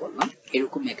তৈরি করলাম,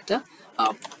 এরকম একটা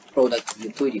প্রোডাক্ট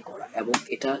ভিউ তৈরি করা, এবং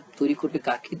এটা তৈরি করবে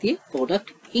কাকে দিয়ে? প্রোডাক্ট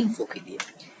ইনফোকে দিয়ে।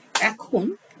 এখন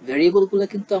ভ্যারিয়েবল গুলো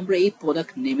কিন্তু আমরা এই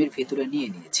প্রোডাক্ট নেমের ভিতরে নিয়ে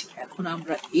নিয়েছি। এখন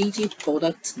আমরা এই যে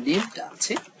প্রোডাক্ট নেমটা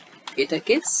আছে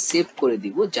এটাকে সেভ করে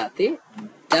দিব, যাতে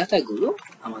ডাটাগুলো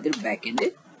আমাদের ব্যাকএন্ডে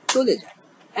চলে যায়।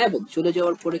 এবং চলে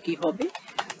যাওয়ার পরে কি হবে?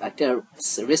 একটা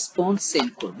রেসপন্স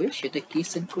সেন্ড করবে। সেটা কি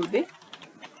সেন্ড করবে?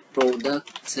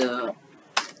 Product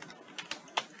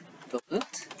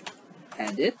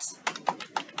added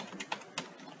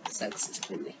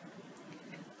successfully।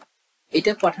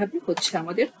 এটা পাঠাবে হচ্ছে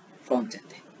আমাদের ফ্রন্ট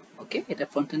এন্ডে। ওকে, এটা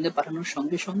ফ্রন্ট এন্ডে পাঠানোর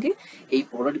সঙ্গে সঙ্গে এই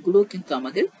প্রোডাক্টগুলো কিন্তু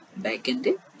আমাদের ব্যাক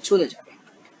এন্ডে চলে যাবে।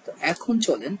 তো এখন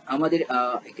চলেন আমাদের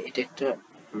এটা একটা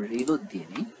রিলোড দিয়ে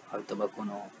নিই, হয়তো বা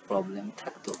কোনো প্রবলেম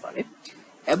থাকতেও পারে।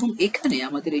 এবং এখানে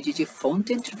আমাদের এই যে ফ্রন্ট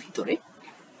এন্ডের ভিতরে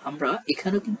আমরা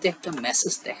এখানেও কিন্তু একটা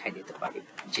মেসেজ দেখাই দিতে পারি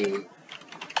যে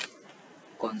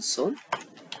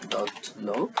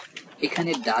console.log।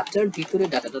 এখানে ডাটার ভিতরে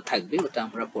ডাটাটা থাকবে, ওটা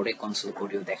আমরা পরে কনসোল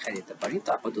করেও দেখা দিতে পারি। তো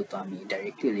আপাতত আমি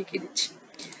ডাইরেক্টলি লিখে দিচ্ছি।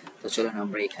 তো চলুন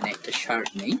আমরা এখানে একটা শার্ট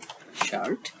নেই,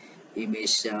 শার্ট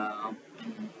ইমেজ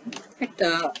একটা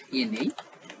নেই,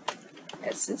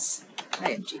 SS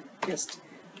IMG, just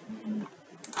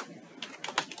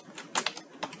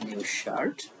new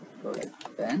shirt,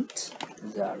 pant,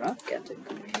 জারা,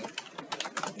 ক্যাটাগরি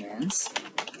মেন্স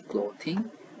ক্লোথিং,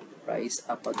 প্রাইস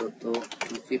আপাতত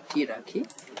 250 রাখি,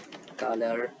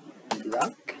 colour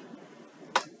black,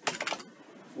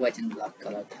 white and black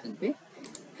colour থাকবে,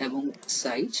 এবং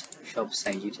সাইজ সব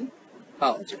সাইজেরই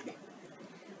পাওয়া যাবে।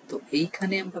 তো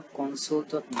এইখানে আমরা কনসোল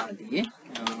ডট না দিয়ে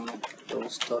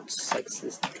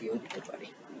post.success দিয়েও দিতে পারি।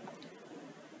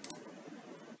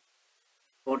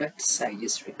 প্রোডাক্ট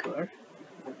সাইজেস রিকোয়ার,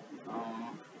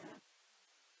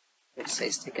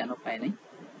 সাইজটা কেন পাই নাই?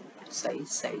 সাইজ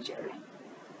আরে,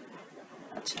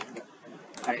 আচ্ছা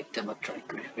আরেকটা বার ট্রাই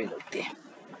করে রিলোড দিয়ে।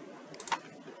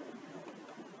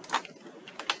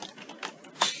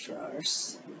 Shorts,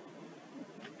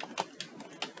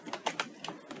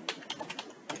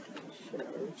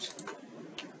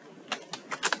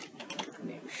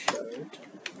 new shirt,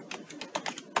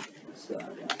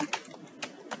 Zara,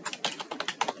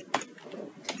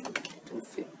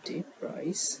 250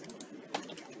 price,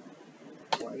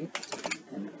 white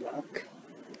and black।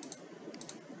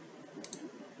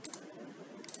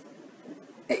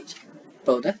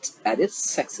 Product added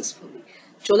successfully.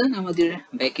 চলেন আমাদের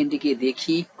ব্যাকএন্ডে গিয়ে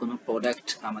দেখি কোনো প্রোডাক্ট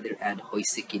আমাদের অ্যাড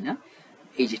হয়েছে কিনা।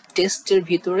 এই যে টেস্টের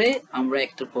ভিতরে আমরা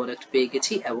একটা প্রোডাক্ট পেয়ে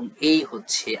গেছি, এবং এই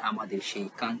হচ্ছে আমাদের সেই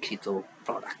কাঙ্ক্ষিত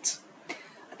প্রোডাক্ট।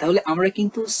 তাহলে আমরা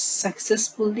কিন্তু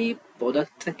সাকসেসফুলি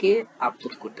প্রোডাক্টটাকে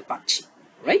আপলোড করতে পারছি।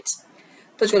 রাইট?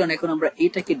 তো চলুন এখন আমরা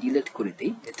এটাকে ডিলিট করে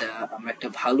দিই। এটা আমরা একটা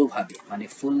ভালোভাবে মানে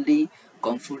ফুললি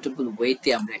কমফোর্টেবল ওয়েতে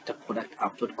আমরা একটা প্রোডাক্ট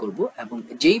আপলোড করব, এবং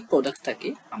যেই প্রোডাক্টটাকে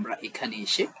আমরা এখানে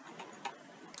এসে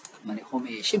মানে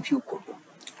হোমে এসে ভিউ করব।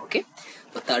 ওকে,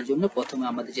 তো তার জন্য প্রথমে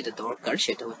আমাদের যেটা দরকার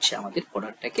সেটা হচ্ছে আমাদের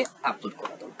প্রোডাক্টটাকে আপলোড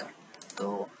করা দরকার। তো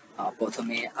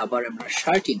প্রথমে আবার আমরা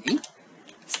শার্টই নেই,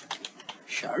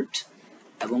 শার্ট,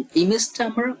 এবং ইমেজটা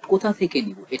আমরা কোথা থেকে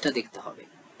নিব এটা দেখতে হবে,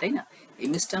 তাই না?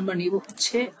 ইমেজটা আমরা নিব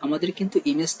হচ্ছে, আমাদের কিন্তু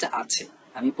ইমেজটা আছে,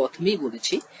 আমি প্রথমেই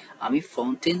বলেছি আমি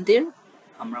ফ্রন্ট এন্ডের,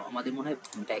 আমরা আমাদের মনে হয়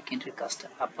ব্যাক এন্ডের কাজটা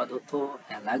আপাতত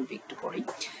লাগবে একটু পরেই।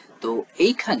 তো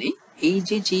এইখানে এই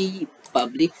যে যেই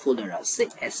পাবলিক ফোল্ডার আছে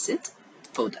অ্যাসেট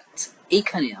প্রোডাক্টস,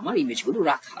 এইখানে আমার ইমেজগুলো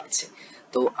রাখা আছে।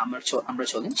 তো আমরা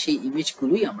চলেন সেই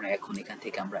ইমেজগুলোই আমরা এখন এখান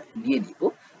থেকে আমরা নিয়ে নিব।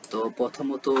 তো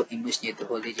প্রথমত ইমেজ নিতে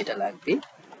হলে যেটা লাগবে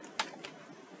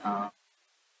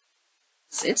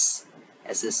অ্যাসেটস,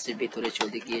 অ্যাসেটসের ভিতরে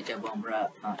চলে গিয়ে যাব আমরা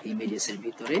ইমেজেসের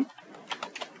ভিতরে,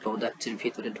 প্রোডাক্টের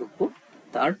ভিতরে ঢুকবো,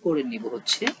 তারপরে নিব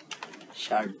হচ্ছে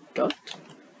শার্ট ডট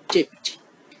জেপিজি।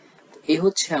 এই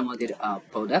হচ্ছে আমাদের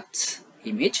প্রোডাক্টস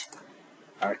ইমেজ।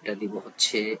 আর একটা দিব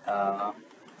হচ্ছে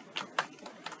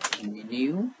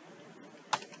new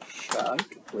shirt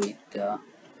with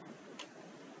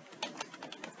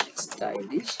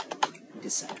stylish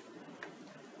design,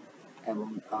 এবং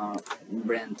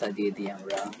ব্র্যান্ডটা দিয়ে দিই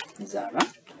আমরা জারা,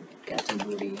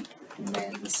 category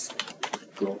men's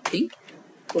clothing,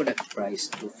 product price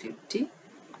 250,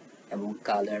 এবং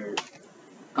কালার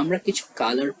আমরা কিছু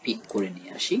কালার পিক করে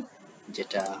নিয়ে আসি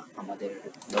যেটা আমাদের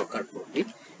দরকার পড়বে,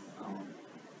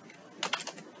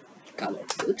 কালার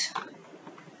ফুড।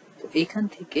 তো এইখান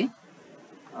থেকে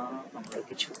আমরা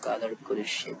কিছু কালার করে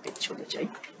শেপে চলে যাই।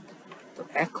 তো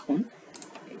এখন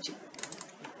এই যে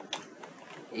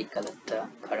এই কালারটা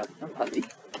খারাপ না, ভালোই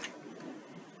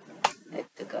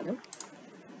একটা কালার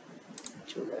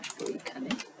চলে আসবে এইখানে,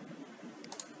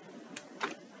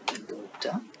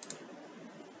 দুটা,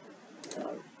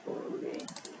 তারপরে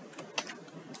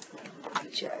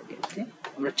জায়গাতে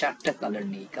আমরা চারটা কালার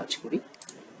নিয়ে কাজ করি,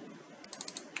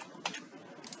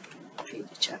 এই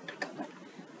যে চারটা কালার,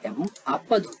 এবং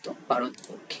আপাতত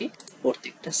পারতপক্ষে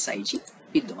প্রত্যেকটা সাইজই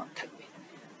বিদ্যমান থাকবে।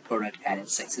 প্রোডাক্ট অ্যাডেড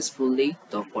সাকসেসফুলি,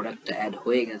 তো প্রোডাক্টটা অ্যাড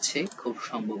হয়ে গেছে খুব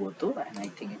সম্ভবত, and I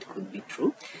think it could be true.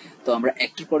 তো আমরা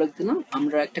একটা প্রোডাক্ট দিলাম,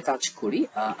 আমরা একটা কাজ করি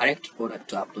আরেকটা প্রোডাক্ট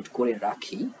আপলোড করে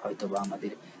রাখি, হয়তো বা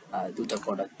আমাদের দুটো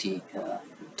প্রোডাক্টই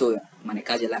তো মানে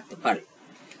কাজে লাগতে পারে।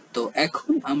 তো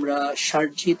এখন আমরা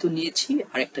শার্ট যেহেতু নিয়েছি,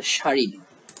 আরেকটা শাড়ি নিই,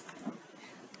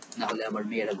 না হলে আবার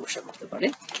মেয়েরা গোসা করতে পারে,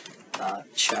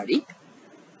 শাড়ি,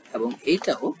 এবং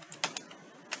এইটাও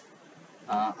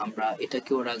আমরা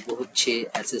এটাকেও রাখবো হচ্ছে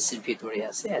অ্যাসেটস এর ভিতরে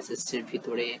আছে। অ্যাসেটস এর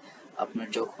ভিতরে আপনার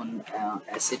যখন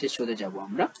অ্যাসেটে চলে যাব,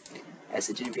 আমরা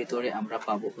অ্যাসেটের ভিতরে আমরা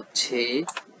পাবো হচ্ছে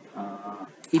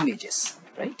ইমেজেস,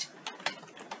 রাইট?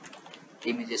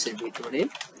 ইমেজেস এর ভিতরে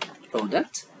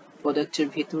প্রোডাক্ট, প্রোডাক্টের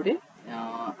ভিতরে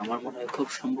আমার মনে হয় খুব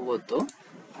সম্ভবত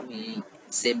আমি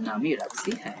সেম নামই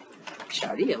রাখছি, হ্যাঁ,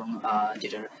 শাড়ি, এবং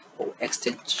যেটার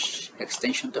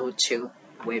এক্সটেনশনটা হচ্ছে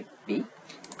ওয়েব পি,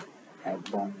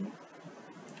 এবং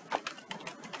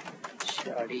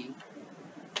শাড়ি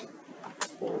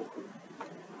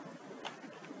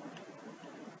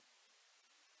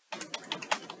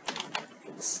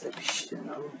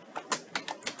exceptional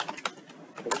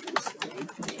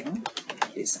new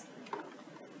design,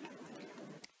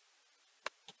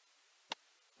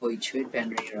 ওই ছুঁয়ে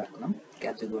ব্যানারি রাখলাম,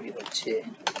 ক্যাটাগরি হচ্ছে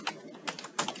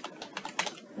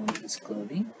women's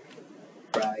clothing,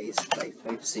 প্রাইস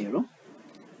 550,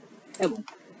 এবং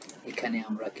এখানে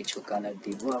আমরা কিছু কালার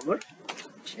দিব আবার,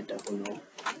 সেটা হলো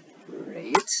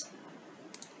রেড,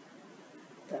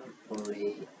 তারপরে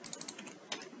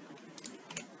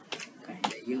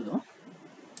kinda yellow,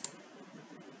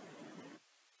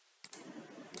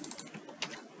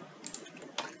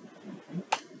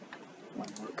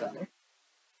 one more color,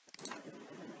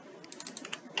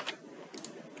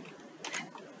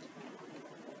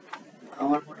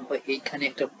 আমার মনে হয় এইখানে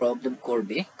একটা প্রবলেম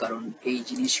করবে, কারণ এই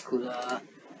জিনিসগুলা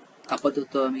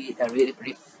আপাতত আমি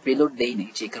রিলোড দেই নাই,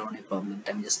 যে কারণে প্রবলেমটা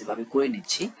আমি জাস্ট এভাবে করে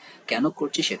নিচ্ছি। কেন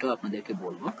করছি সেটাও আপনাদেরকে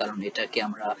বলবো, কারণ এটাকে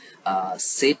আমরা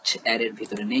সেট অ্যাড এর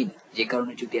ভিতরে নেই না, যে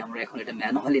কারণে যদি আমরা এখন এটা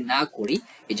ম্যানুয়ালি না করি,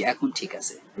 এই যে এখন ঠিক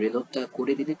আছে, রিলোডটা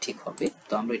করে দিলে ঠিক হবে।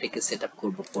 তো আমরা এটাকে সেট আপ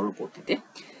করবো পরবর্তীতে।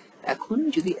 এখন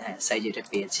যদি সাইজ এটা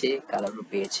পেয়েছে, কালারও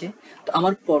পেয়েছে, তো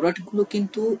আমার প্রোডাক্ট গুলো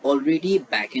কিন্তু অলরেডি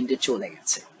ব্যাক এন্ডে চলে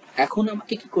গেছে। এখন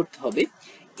আমাকে কি করতে হবে,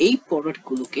 এই প্রোডাক্ট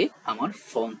গুলোকে আমার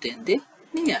ফ্রন্ট এন্ডে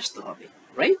নিয়ে আসতে হবে,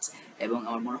 রাইট? এবং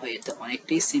আমার মনে হয় এটা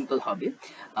অনেকটাই সিম্পল হবে।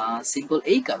 সিম্পল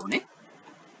এই কারণে,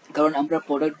 কারণ আমরা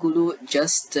প্রোডাক্ট গুলো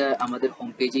জাস্ট আমাদের হোম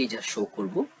পেজেই জাস্ট শো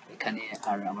করব এখানে,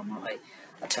 আর আমার মনে হয়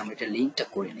আচ্ছা, আমরা এটা লিঙ্কটা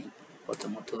করে নেই।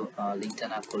 প্রথমত লিঙ্কটা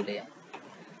না করলে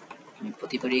আমি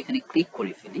প্রতিবারই এখানে ক্লিক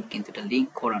করে ফেলি, কিন্তু এটা লিঙ্ক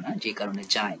করা না, যে কারণে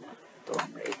যায় না। তো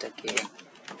আমরা এটাকে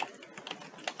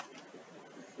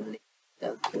লিঙ্কটা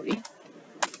করি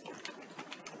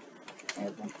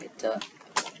এবং এটা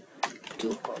টু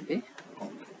হবে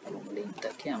এবং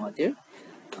লিঙ্কটাকে আমাদের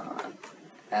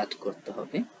অ্যাড করতে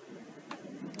হবে।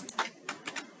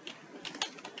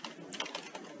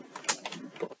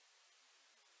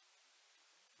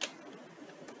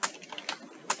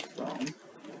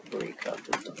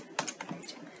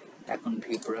 এখন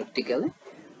ভিউ প্রোডাক্টে গেলে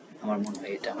আমার মনে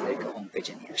হয় এটা আমাদেরকে হোম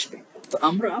পেজে নিয়ে আসবে। তো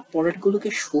আমরা প্রোডাক্টগুলোকে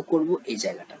শো করব এই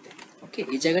জায়গাটাতে। ওকে,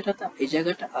 এই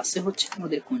জায়গাটা আছে হচ্ছে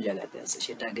আমাদের কোন জায়গাতে আছে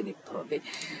সেটা আগে দেখতে হবে।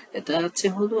 এটা আছে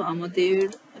হলো আমাদের,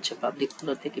 আচ্ছা পাবলিক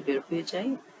ফোল্ডার থেকে বের হয়ে যায়,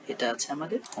 এটা আছে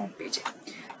আমাদের হোম পেজে,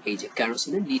 এই যে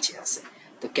ক্যারোসেলের নিচে আছে।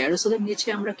 তো ক্যারোসেলের নিচে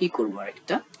আমরা কি করব,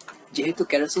 আরেকটা, যেহেতু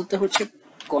ক্যারোসেলটা হচ্ছে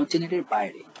কন্টেনারের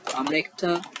বাইরে, তো আমরা একটা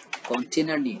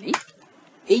কন্টেনার নিয়ে নিই।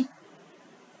 এই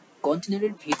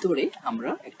কন্টেনারের ভিতরে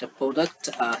আমরা একটা প্রোডাক্ট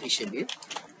হিসেবে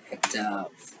একটা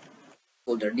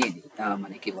ফোল্ডার নিয়ে নিই,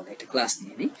 মানে কি বলে, একটা ক্লাস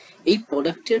নিয়ে নিই। এই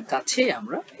প্রোডাক্টের কাছে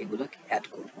আমরা এগুলোকে অ্যাড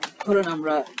করব। ধরুন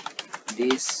আমরা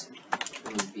this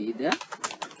will be the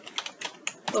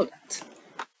product,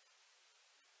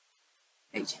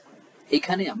 এই যে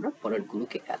এখানে আমরা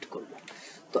প্রোডাক্টগুলোকে অ্যাড করব।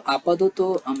 তো আপাতত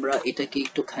আমরা এটাকে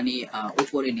একটুখানি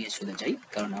উপরে নিয়ে চলে যাই,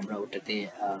 কারণ আমরা ওটাতে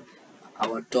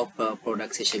আওয়ার টপ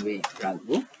প্রোডাক্টস হিসেবে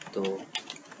রাখবো। তো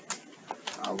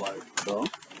আওয়ার টপ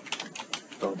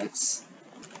প্রোডাক্টস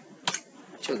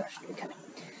চলে আসবে এখানে।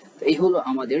 তো এই হলো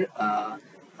আমাদের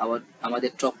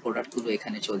আমাদের টপ প্রোডাক্টগুলো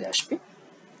এখানে চলে আসবে।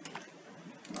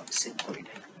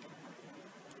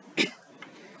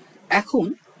 এখন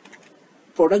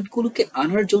প্রোডাক্টগুলোকে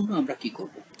আনার জন্য আমরা কি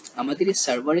করব, আমাদের এই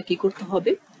সার্ভারে কি করতে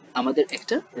হবে, আমাদের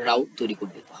একটা রাউট তৈরি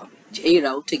করে দিতে হবে, যে এই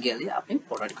রাউটে গেলে আপনি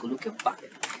প্রোডাক্টগুলোকে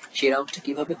পাবেন। সেই রাউটটা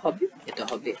কিভাবে হবে, এটা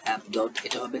হবে অ্যাপ ডট,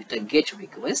 এটা হবে একটা গেট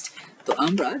রিকোয়েস্ট। তো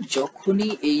আমরা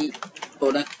যখনই এই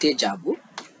প্রোডাক্টে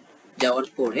যাওয়ার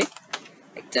পরে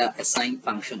একটা অ্যাসাইন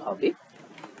ফাংশন হবে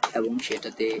এবং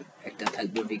সেটাতে একটা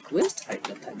থাকবে রিকোয়েস্ট আর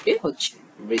একটা থাকবে হচ্ছে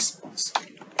রেসপন্স।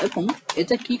 এবং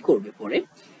এটা কি করবে পরে,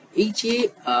 এই যে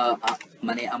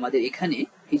মানে আমাদের এখানে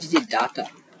এই যে ডাটা,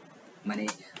 মানে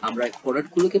আমরা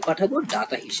প্রোডাক্টগুলোকে পাঠাবো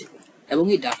ডাটা হিসেবে, এবং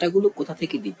এই ডাটাগুলো কোথা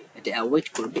থেকে দিবে, এটা অ্যাভয়েড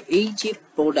করবে এই যে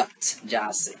প্রোডাক্ট যা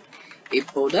আছে, এই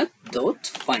প্রোডাক্ট ডট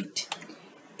ফাইন্ড।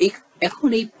 এখন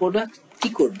এই প্রোডাক্ট কি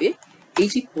করবে, এই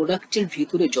যে প্রোডাক্টের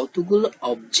ভিতরে যতগুলো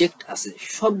অবজেক্ট আছে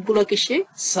সবগুলোকে সে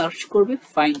সার্চ করবে,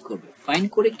 ফাইন্ড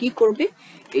করে কি করবে,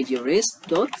 এই যে রেস্ট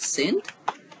ডট সেন্ড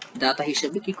ডাটা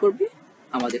হিসেবে কি করবে,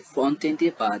 আমাদের ফ্রন্ট এন্ডে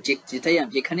বা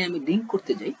যেখানে আমি লিঙ্ক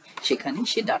করতে যাই সেখানে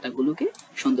সে ডাটাগুলোকে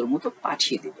সুন্দর মতো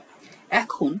পাঠিয়ে দেবে।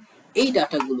 এখন এই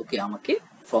ডাটাগুলোকে আমাকে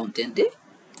ফ্রন্ট এন্ডে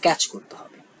ক্যাচ করতে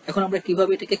হবে। এখন আমরা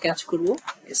কিভাবে এটাকে ক্যাচ করব,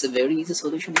 it's a very easy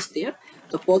solution is there.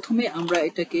 তো প্রথমে আমরা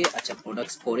এটাকে, আচ্ছা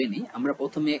প্রোডাক্টস পরে নেই, আমরা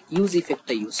প্রথমে ইউজ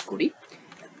ইফেক্টটা ইউজ করি,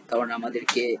 কারণ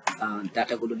আমাদেরকে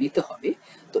ডাটাগুলো নিতে হবে।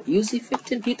 তো ইউজ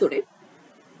ইফেক্টের ভিতরে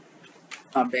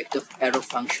আমরা একটা অ্যারো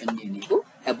ফাংশন নিয়ে নিব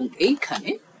এবং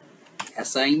এইখানে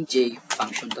অ্যাসাইন যে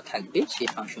ফাংশনটা থাকবে সেই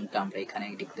ফাংশনটা আমরা এখানে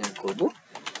ডিক্লেয়ার করব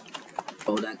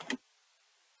প্রোডাক্ট।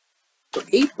 তো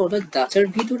এই প্রোডাক্ট ডাটার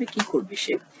ভিতরে কি করবে,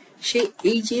 সে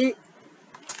এই যে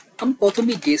আমি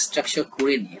প্রথমে ডে স্ট্রাকচার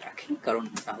করে নিয়ে রাখি, কারণ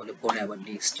তাহলে পরে আবার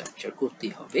ডে স্ট্রাকচার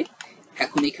করতেই হবে।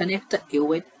 এখন এখানে একটা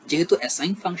অ্যাওয়েট, যেহেতু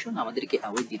অ্যাসাইন ফাংশন আমাদেরকে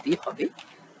অ্যাওয়েট দিতেই হবে,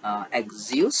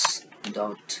 Axios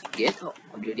dot gate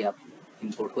already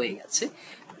import হয়ে গেছে।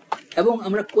 এবং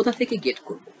আমরা কোথা থেকে গেট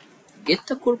করব,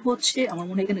 গেটটা করব হচ্ছে, আমার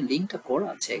মনে হয় এখানে লিঙ্কটা করা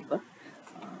আছে, একবার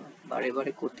বারে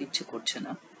বারে করতে ইচ্ছে করছে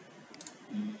না,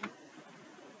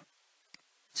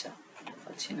 আচ্ছা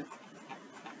পাচ্ছি না,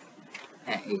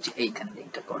 হ্যাঁ এই যে এইখানে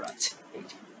লিঙ্কটা করা আছে। এই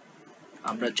যে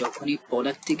আমরা যখনই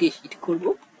প্রোডাক্ট থেকে হিট করব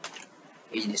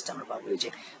এই জিনিসটা আমরা পাবো, এই যে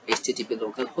এইচটিটিপি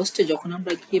লোকাল হোস্টে যখন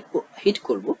আমরা গিয়ে হিট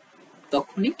করব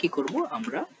তখনই কি করব,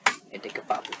 আমরা এটাকে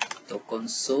পাবো। তো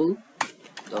কনসোল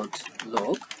ডট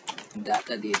লগ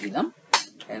ডাটা দিয়ে দিলাম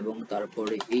এবং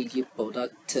তারপরে এই যে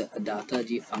প্রোডাক্ট ডাটা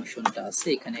যে ফাংশনটা আছে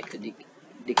এখানে একটা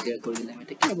ডিক্লেয়ার করে দিলাম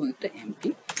এটাকে, এবং একটা এমটি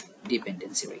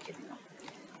ডিপেন্ডেন্সি রেখে দিলাম।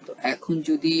 তো এখন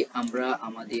যদি আমরা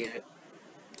আমাদের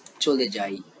চলে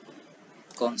যাই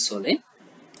কনসোলে,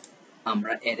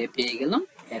 আমরা অ্যারে পেয়ে গেলাম,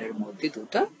 অ্যারের মধ্যে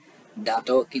দুটা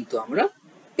ডাটাও কিন্তু আমরা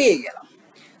পেয়ে গেলাম।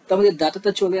 তো আমাদের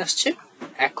ডাটাটা চলে আসছে।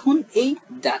 এখন এই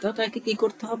ডাটাটাকে কি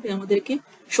করতে হবে, আমাদেরকে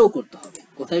শো করতে হবে।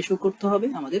 কোথায় শো করতে হবে,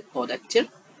 আমাদের প্রোডাক্টের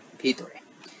ভিতরে।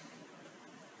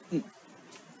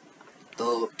 তো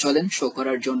চলেন শো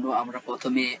করার জন্য আমরা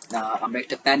প্রথমে আমরা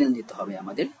একটা প্যানেল নিতে হবে।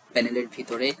 আমাদের প্যানেলের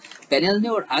ভিতরে, প্যানেল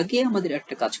নেওয়ার আগে আমাদের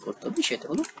একটা কাজ করতে হবে, সেটা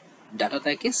হলো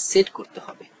ডাটাটাকে সেট করতে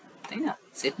হবে, তাই না?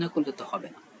 সেট না করলে তো হবে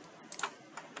না।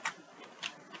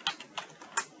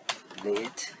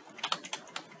 Late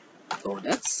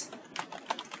products,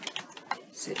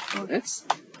 set products.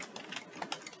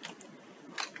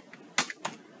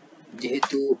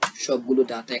 যেহেতু সবগুলো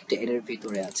ডাটা একটা এরর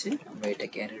ভিতরে আছে, আমরা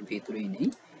এটাকে এরর ভিতরেই নেই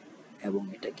এবং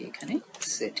এটাকে এখানে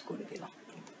সেট করে দিলাম।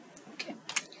 ওকে,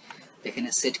 এখানে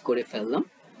সেট করে ফেললাম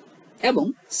এবং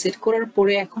সেট করার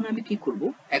পরে এখন আমি কি করব,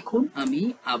 এখন আমি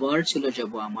আবার চলে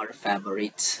যাব আমার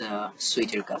ফেভারিট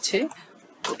সুইটের কাছে।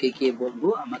 ওকে গিয়ে বলবো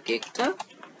আমাকে একটা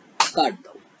কার্ড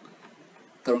দাও,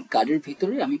 কারণ কার্ডের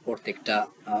ভিতরে আমি প্রত্যেকটা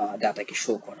ডাটাকে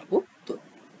শো করাবো। তো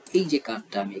এই যে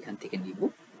কার্ডটা আমি এখান থেকে নিব,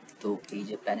 তো এই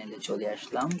যে প্যানেলে চলে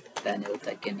আসলাম,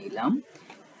 প্যানেলটাকে নিলাম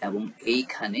এবং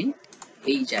এইখানে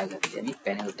এই জায়গাতে আমি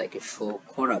প্যানেলটাকে শো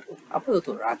করাবো। আপাতত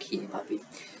রাখি এভাবে।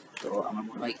 তো আমার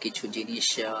মনে হয় কিছু জিনিস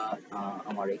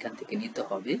আমার এখান থেকে নিতে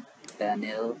হবে।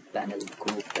 প্যানেল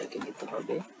গ্রুপটাকে নিতে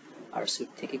হবে। আর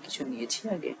সুইট থেকে কিছু নিয়েছি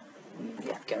আগে,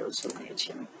 ক্যারোসেল নিয়েছি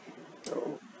আমি। তো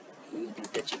এই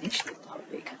দুটো জিনিস নিতে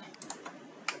হবে এখানে।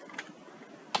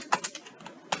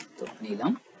 তো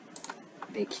নিলাম,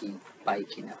 দেখি পাই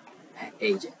কিনা। হ্যাঁ,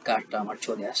 এই যে কার্ডটা আমার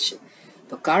চলে আসছে।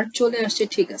 তো কার্ড চলে আসছে,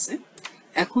 ঠিক আছে।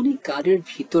 এখন এই কার্ডের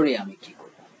ভিতরে আমি কি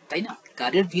করব, তাই না?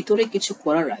 কার্ডের ভিতরে কিছু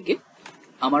করার আগে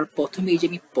আমার প্রথমে এই যে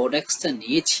আমি প্রোডাক্টসটা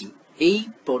নিয়েছি, এই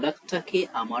প্রোডাক্টটাকে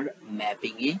আমার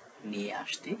ম্যাপিং এ নিয়ে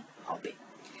আসতে হবে।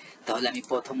 তাহলে আমি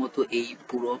প্রথমত এই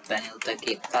পুরো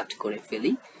প্যানেলটাকে কাট করে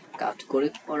ফেলি। কাট করে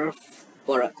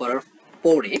করার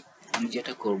পরে আমি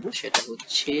যেটা করব সেটা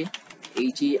হচ্ছে এই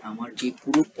যে আমার যে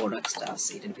পুরো প্রোডাক্টটা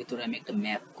আছে এটার ভিতরে আমি একটা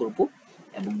ম্যাপ করব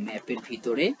এবং ম্যাপের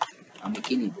ভিতরে আমি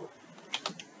কি নিব,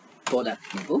 প্রোডাক্ট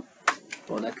নিব।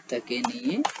 প্রোডাক্টটাকে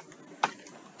নিয়ে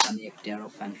আমি একটা অ্যারো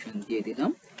ফাংশন দিয়ে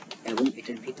দিলাম এবং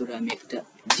এটার ভিতরে আমি একটা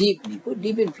ডিভ নিব,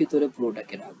 ডিভের ভিতরে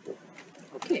পুরোটাকে রাখবো।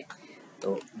 ওকে, তো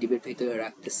ডিভের ভিতরে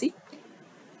রাখতেছি।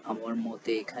 আমার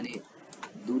মতে এখানে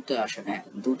দুটা আসে, হ্যাঁ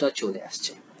দুটা চলে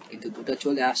আসছে, কিন্তু দুটা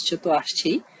চলে আসছে তো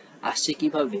আসছেই, আসছে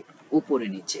কিভাবে, উপরে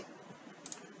নিচে।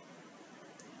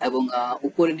 এবং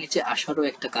উপরে নিচে আসারও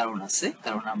একটা কারণ আছে,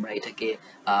 কারণ আমরা এটাকে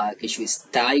কিছু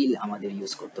স্টাইল আমাদের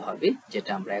ইউজ করতে হবে,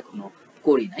 যেটা আমরা এখনো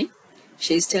করি নাই।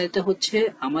 সেই স্টাইলটা হচ্ছে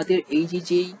আমাদের এই যে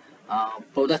যেই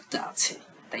প্রোডাক্টটা আছে,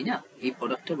 তাই না? এই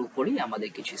প্রোডাক্টের উপরেই আমাদের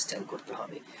কিছু স্টাইল করতে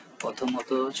হবে। প্রথমত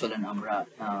চলেন আমরা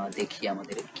দেখি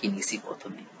আমাদের কি নিয়েছি।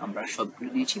 প্রথমে আমরা সবগুলো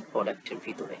নিয়েছি প্রোডাক্টের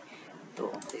ভিতরে। তো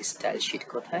স্টাইল শিট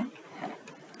কোথায়, হ্যাঁ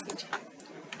এই যে।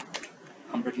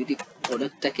 আমরা যদি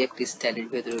প্রোডাক্টটাকে একটা স্টাইলের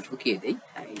ভেতরে ঢুকিয়ে দেই,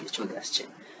 হ্যাঁ এই যে চলে আসছে।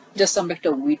 জাস্ট আমরা একটা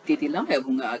উইডথ দিয়ে দিলাম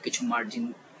এবং কিছু মার্জিন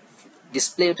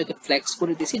ডিসপ্লে ওটাকে ফ্লেক্স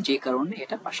করে দিয়েছি, যে কারণে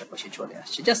এটা পাশাপাশি চলে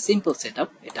আসছে। জাস্ট সিম্পল সেটআপ,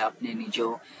 এটা আপনি নিজেও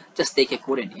জাস্ট দেখে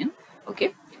করে নিন। ওকে,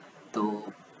 তো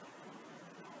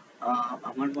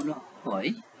আমার মনে হয়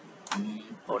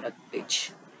প্রোডাক্ট পেজ,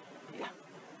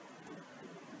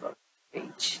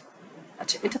 পেজ,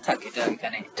 আচ্ছা এটা থাক, এটা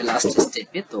এখানে এটা লাস্ট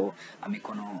স্টেপে, তো আমি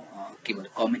কোনো কি বলে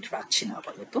কমেন্ট রাখছি না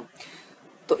আপাতত।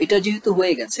 তো এটা যেহেতু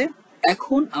হয়ে গেছে,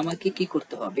 এখন আমাকে কি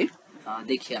করতে হবে,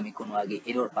 দেখি আমি কোনো আগে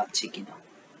এরর পাচ্ছি কিনা।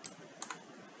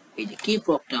 এই যে কি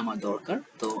প্রপটা আমার দরকার,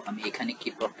 তো আমি এখানে কি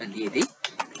প্রপটা দিয়ে দিই।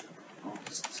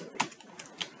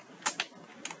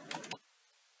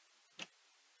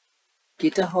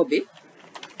 কিটা হবে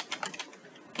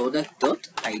প্রোডাক্ট ডট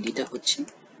আইডিটা হচ্ছে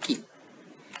কি।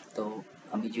 তো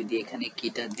আমি যদি এখানে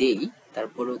কিটা দেই,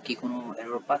 তারপরেও কি কোনো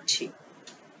এরর পাচ্ছি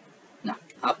না,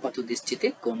 আপাত দৃষ্টিতে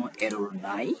কোনো এরর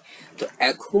নাই। তো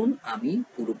এখন আমি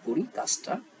পুরোপুরি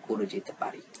কাজটা করে যেতে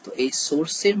পারি। তো এই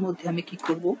সোর্সের মধ্যে আমি কি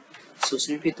করব,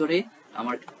 সোর্সের ভিতরে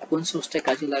আমার কোন সোর্সটা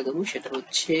কাজে লাগাবো, সেটা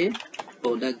হচ্ছে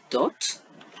product dot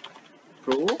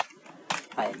pro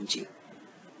ING.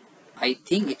 I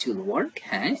think it will work.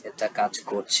 হ্যাঁ এটা কাজ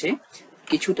করছে।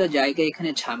 কিছুটা জায়গায়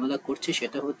এখানে ঝামেলা করছে,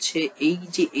 সেটা হচ্ছে এই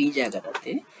যে এই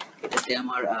জায়গাটাতে, এটাতে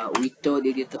আমার উইডথটাও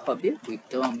দিয়ে দিতে হবে।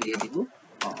 উইডথটাও আমি দিয়ে দিব,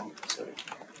 সরি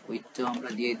উইডথটাও আমরা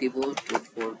দিয়ে দিব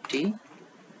 240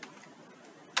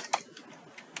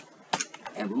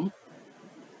 এবং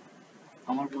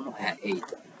আমার মনে হয় হ্যাঁ এই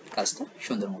তো কাজটা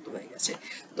সুন্দর মতো হয়ে গেছে।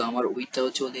 তো আমার উইডথটাও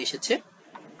চলে এসেছে।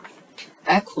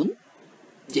 এখন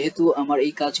যেহেতু আমার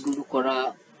এই কাজগুলো করা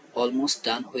অলমোস্ট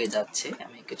ডান হয়ে যাচ্ছে,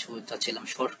 আমি কিছু চাচ্ছিলাম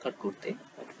শর্টকাট করতে,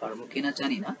 পারবো কিনা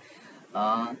জানি না।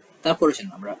 তারপরে যেন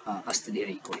আমরা আস্তে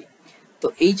ধীরেই করি। তো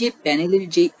এই যে প্যানেলের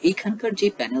যে এইখানকার যে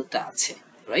প্যানেলটা আছে,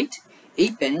 রাইট, এই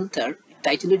প্যানেলটার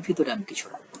টাইটেলের ভিতরে আমি কিছু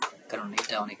রাখবো, কারণ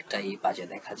এটা অনেকটাই বাজে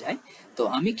দেখা যায়। তো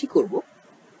আমি কি করব,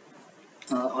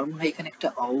 আমার মনে হয় এখানে একটা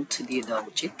আউট দিয়ে দেওয়া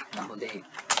উচিত, না হলে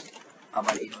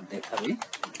আবার এরর দেখাবে।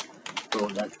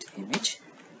 প্রোডাক্ট ইমেজ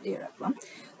দিয়ে রাখলাম।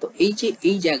 তো এই যে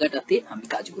এই জায়গাটাতে আমি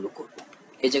কাজগুলো করব,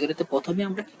 এই জায়গাটাতে প্রথমে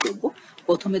আমরা কি করব,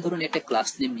 প্রথমে ধরুন একটা ক্লাস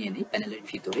নেম নিয়ে নিই প্যানেলের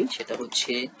ভিতরে, সেটা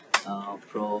হচ্ছে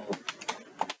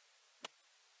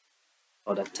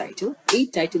প্রোডাক্ট টাইটেল। এই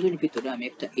টাইটেলের ভিতরে আমি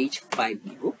একটা h5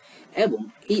 নিব এবং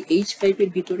এই h5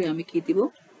 এর ভিতরে আমি কি দিব,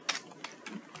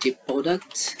 যে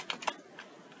প্রোডাক্ট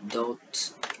ডট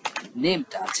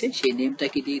নেমটা আছে সেই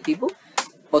নেমটাকে দিয়ে দিব।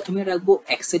 প্রথমে রাখবো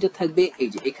এক সাইডে থাকবে এই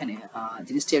যে এখানে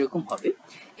জিনিসটা এরকম হবে,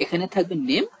 এখানে থাকবে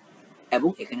নেম এবং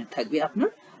এখানে থাকবে আপনার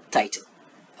টাইটেল,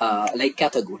 লাইক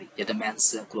ক্যাটাগরি, যেটা men's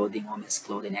clothing, women's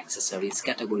clothing, accessories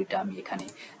ক্যাটাগরিটা আমি এখানে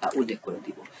উল্লেখ করে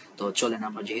দিব। তো চলেন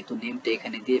আমরা যেহেতু নেমটা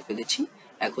এখানে দিয়ে ফেলেছি,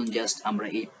 এখন জাস্ট আমরা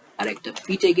এই আরেকটা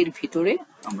পি ট্যাগের ভিতরে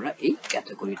আমরা এই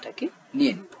ক্যাটাগরিটাকে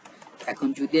নিয়ে নিব। এখন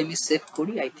যদি আমি সেভ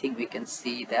করি, I think we can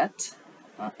see that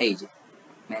এই যে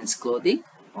মেন্স ক্লোদিং,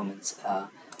 ওমেন্স,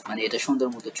 মানে এটা সুন্দর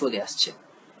মতো চলে আসছে।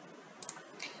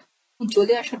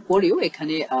 চলে আসার পরেও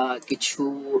এখানে কিছু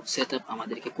সেটআপ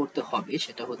আমাদেরকে করতে হবে,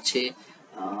 সেটা হচ্ছে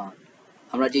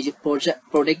আমরা যে যে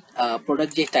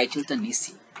প্রোডাক্ট যে টাইটেলটা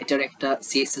নিছি এটার একটা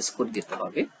সিএসএস কোড দিতে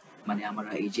হবে। মানে আমরা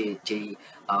এই যে যেই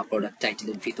প্রোডাক্ট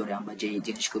টাইটেলের ভিতরে আমরা যে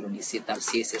জিনিসগুলো নিছি তার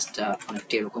সিএসএসটা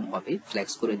অনেকটা এরকম হবে,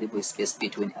 ফ্লেক্স করে দেব, space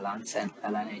between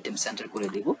align item centre করে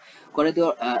দেব। করে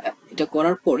দেওয়ার এটা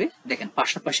করার পরে দেখেন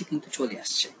পাশাপাশি কিন্তু চলে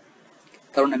আসছে,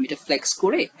 কারণ আমি এটা ফ্লেক্স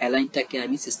করে অ্যালাইনটাকে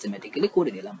আমি সিস্টেম্যাটিক্যালি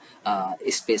করে দিলাম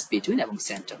স্পেস বিটুইন এবং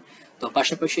সেন্টার। তো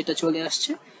পাশাপাশি এটা চলে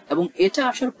আসছে এবং এটা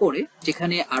আসার পরে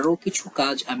যেখানে আরো কিছু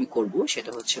কাজ আমি করব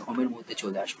সেটা হচ্ছে হোমের মধ্যে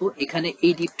চলে আসবো। এখানে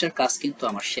এই ডিপটার কাজ কিন্তু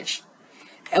আমার শেষ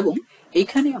এবং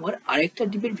এইখানে আমার আরেকটা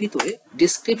ডিপের ভিতরে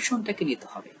ডেসক্রিপশনটাকে নিতে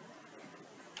হবে।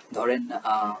 ধরেন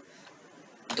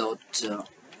ডট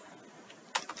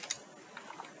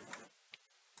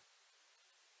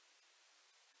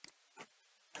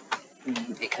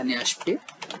এখানে আসবে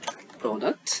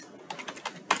প্রোডাক্ট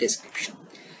ডেসক্রিপশন।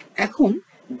 এখন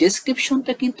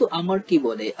ডেসক্রিপশনটা কিন্তু আমার কি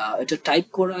বলে এটা টাইপ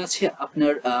করা আছে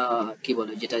আপনার কি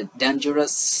বলে যেটা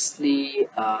dangerously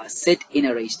set in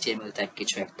R HTML type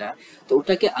কিছু একটা। তো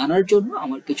ওটাকে আনার জন্য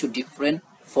আমার কিছু ডিফারেন্ট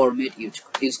ফরম্যাট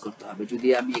ইউজ করতে হবে। যদি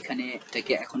আমি এখানে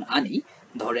এটাকে এখন আনি,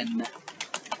 ধরেন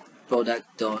প্রোডাক্ট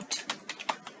ডট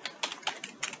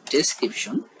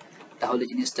ডেসক্রিপশন, তাহলে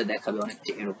জিনিসটা দেখাবে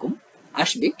অনেকটা এরকম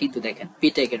আসবে, কিন্তু দেখেন পি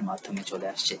ট্যাগের মাধ্যমে চলে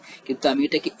আসছে। কিন্তু আমি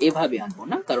এটাকে এভাবে আনবো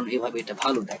না, কারণ এভাবে এটা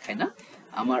ভালো দেখায় না।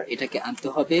 আমার এটাকে আনতে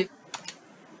হবে,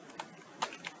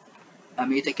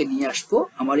 আমি এটাকে নিয়ে আসবো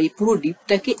আমার এই পুরো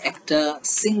ডিপটাকে একটা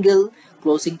সিঙ্গেল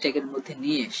ক্লোজিং ট্যাগের মধ্যে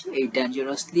নিয়ে এসে এই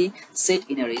dangerously set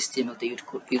in R HTML তে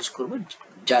ইউজ করব,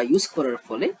 যা ইউজ করার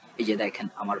ফলে এই যে দেখেন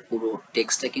আমার পুরো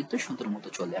টেক্সটটা কিন্তু সুন্দর মতো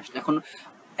চলে আসলো। এখন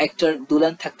একটা 2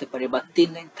 লাইন থাকতে পারে বা 3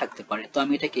 লাইন থাকতে পারে, তো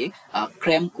আমি এটাকে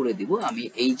ক্র্যাম করে দিব। আমি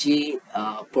এই যে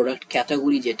প্রোডাক্ট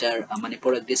ক্যাটাগরি যেটার মানে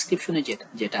প্রোডাক্ট ডেসক্রিপশনে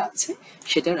যেটা আছে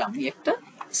সেটার আমি একটা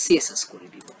সিএসএস করে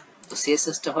দিব। তো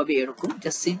সিএসএসটা হবে এরকম,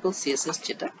 জাস্ট সিম্পল সিএসএস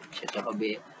যেটা, সেটা হবে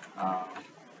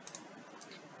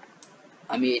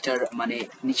আমি এটার মানে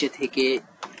নিচে থেকে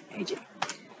এই যে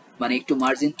মানে একটু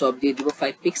মার্জিন টপ দিয়ে দিব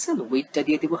 5 পিক্সেল, উইডথটা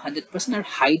দিয়ে দিব 100% আর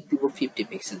হাইট দিব 50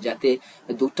 পিক্সেল, যাতে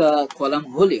দুটো কলাম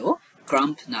হলেও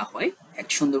ক্রাম্প না হয়, এক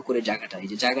সুন্দর করে জায়গাটা এই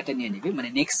যে জায়গাটা নিয়ে নেবে, মানে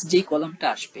নেক্সট যে কলামটা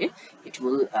আসবে it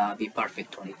will be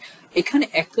perfect on it. এখানে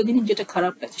একটা জিনিস যেটা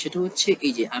খারাপ লাগছে সেটা হচ্ছে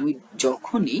এই যে আমি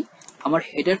যখনই আমার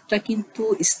হেডারটা কিন্তু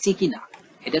স্টিকি না,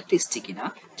 হেডারটা স্টিকি না,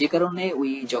 যে কারণে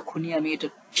ওই যখনই আমি এটা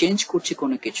চেঞ্জ করছি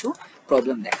কোনো কিছু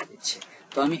প্রবলেম দেখা দিচ্ছে।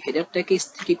 তো আমি হেডারটাকে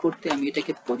স্টিকি করতে আমি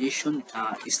এটাকে পজিশন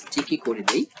স্টিকি করে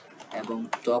দেই এবং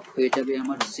টপ হয়ে যাবে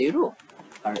আমার 0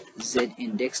 আর জেড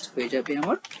ইন্ডেক্সড হয়ে যাবে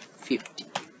আমার 50।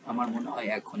 আমার মনে হয়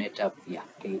এখন এটা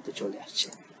এই তো চলে আসছে,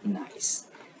 নাইস।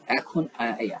 এখন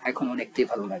এখন অনেকটাই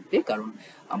ভালো লাগবে, কারণ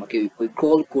আমাকে ওই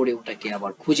কল করে ওটাকে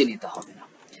আবার খুঁজে নিতে হবে না।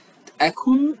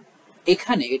 এখন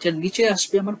এখানে এটার নিচে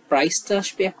আসবে আমার প্রাইসটা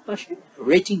আসবে এক পাশে,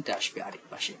 রেটিংটা আসবে আরেক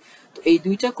পাশে। তো এই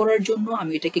দুইটা করার জন্য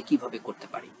আমি এটাকে কিভাবে করতে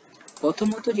পারি?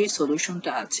 প্রথমত যে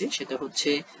সলিউশনটা আছে সেটা হচ্ছে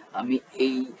আমি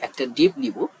এই একটা ডিপ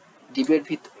নিব, ডিপের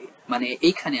ভিতরে মানে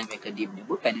এইখানে আমি একটা ডিপ নিব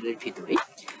প্যানেলের ভিতরে,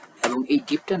 এবং এই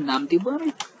ডিপটার নাম দিব আমি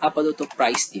আপাতত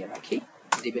প্রাইস দিয়ে রাখি,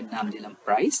 ডিপের নাম দিলাম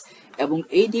প্রাইস। এবং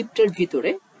এই ডিপটার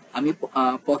ভিতরে আমি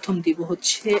প্রথম দিব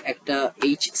হচ্ছে একটা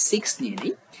h6 নিয়ে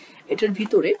নিই, এটার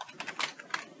ভিতরে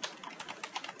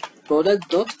প্রোডাক্ট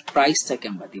ডট প্রাইসটাকে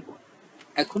আমরা দিব।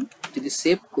 এখন যদি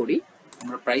সেভ করি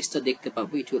আমরা প্রাইসটা দেখতে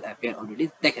পাবো, ইট উইল অ্যাপিয়ার অলরেডি।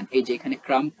 দেখেন এই যে এখানে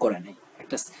ক্রাম্প করা নেই,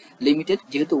 একটা লিমিটেড,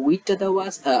 যেহেতু উইডটা দেওয়া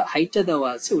আছে হাইটটা দেওয়া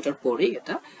আছে ওটার পরে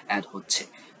এটা অ্যাড হচ্ছে।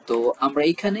 তো আমরা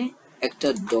এখানে একটা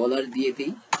ডলার দিয়ে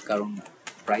দিই, কারণ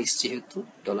প্রাইস যেহেতু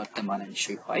ডলারটা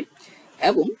মানানসই হয়।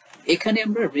 এবং এখানে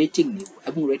আমরা রেটিং নিব,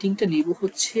 এবং রেটিংটা নিব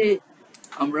হচ্ছে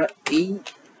আমরা এই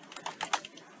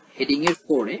হেডিং এর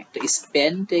পরে একটা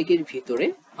স্প্যান ট্যাগের ভিতরে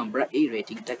আমরা এই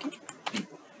রেটিংটাকে নিব।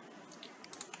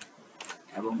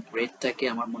 এবং রেটটাকে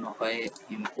আমার মনে হয়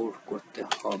ইম্পোর্ট করতে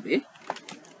হবে।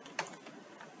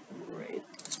 রেট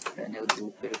প্যানেল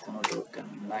গ্রুপের কোনো দরকার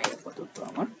নাই আপাতত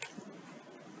আমার।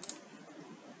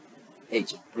 এই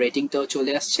যে রেটিংটাও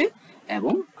চলে আসছে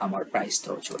এবং আমার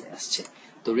প্রাইসটাও চলে আসছে।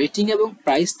 তো রেটিং এবং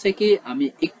প্রাইস থেকে আমি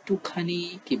একটুখানি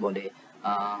কি বলে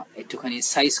একটুখানি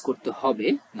সাইজ করতে হবে,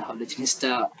 না হলে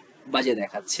জিনিসটা বাজে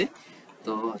দেখাচ্ছে।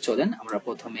 তো চলেন আমরা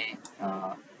প্রথমে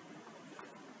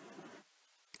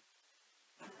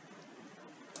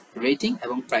রেটিং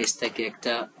এবং প্রাইস থেকে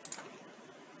একটা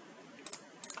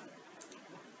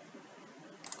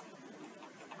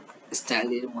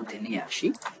স্টাইলের মধ্যে নিয়ে আসি।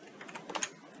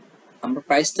 আমরা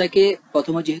প্রাইসটাকে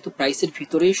প্রথমে যেহেতু প্রাইসের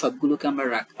ভিতরেই সবগুলোকে আমরা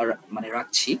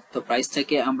রাখছি, তো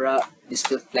প্রাইসটাকে আমরা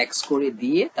ডিসপ্লে ফ্লেক্স করে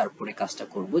দিয়ে তারপরে কাজটা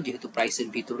করব, যেহেতু প্রাইসের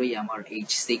ভিতরেই আমার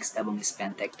H6 এবং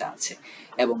স্প্যান ট্যাগটা আছে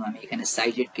এবং আমি এখানে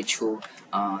সাইজের কিছু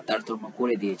তারতম্য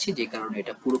করে দিয়েছি, যে কারণে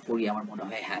এটা পুরোপুরি আমার মনে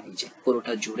হয় হ্যাঁ এই যে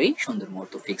পুরোটা জুড়েই সুন্দর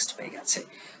মতো ফিক্সড হয়ে গেছে।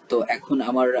 তো এখন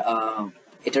আমার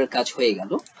এটার কাজ হয়ে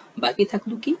গেল। বাকি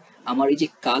থাকলো কি আমার এই যে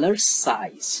কালার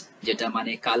সাইজ, যেটা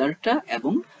মানে কালারটা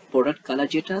এবং প্রোডাক্ট কালার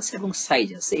যেটা আছে এবং সাইজ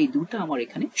আছে, এই দুটো আমার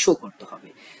এখানে শো করতে হবে।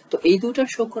 তো এই দুটো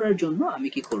শো করার জন্য আমি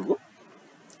কি করব,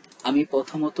 আমি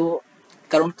প্রথমত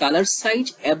কারণ কালার সাইজ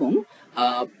এবং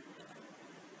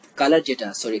কালার যেটা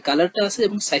কালারটা আছে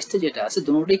এবং সাইজটা যেটা আছে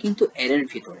দুটোটাই কিন্তু অ্যারের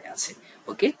ভিতরে আছে।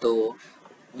 ওকে, তো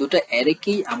দুটো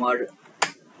অ্যারেকেই আমার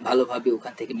ভালোভাবে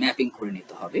ওখান থেকে ম্যাপিং করে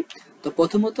নিতে হবে। তো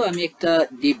প্রথমত আমি একটা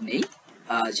ডিভ নেই,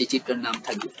 যে ডিভটার নাম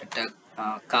থাকবে একটা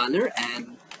colour and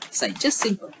size, just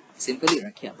simply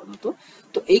রাখি আপাতত।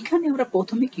 তো এইখানে আমরা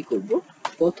প্রথমে কি করব,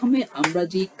 প্রথমে আমরা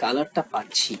যে কালারটা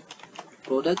পাচ্ছি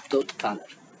প্রোডাক্ট ডট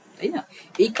কালার, তাই না,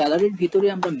 এই কালারের ভিতরে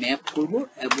আমরা ম্যাপ করব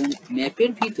এবং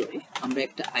ম্যাপের ভিতরে আমরা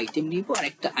একটা আইটেম নিব আর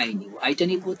একটা আই নিব। আইটা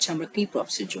নিব হচ্ছে আমরা কি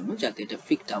প্রপস এর জন্য, যাতে এটা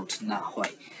ফিক্সড আউট না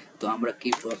হয়। তো আমরা কি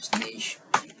প্রপস নিয়ে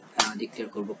ডিক্লেয়ার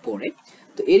করব পরে।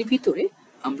 তো এর ভিতরে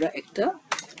আমরা একটা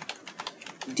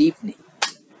ডিভ নেই।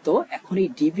 তো এখন এই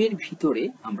ডিভের ভিতরে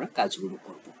আমরা কাজগুলো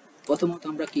করব। প্রথমত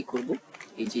আমরা কি করব,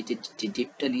 এই যে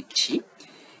ডিভটা নিচ্ছি,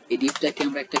 এই ডিভটাকে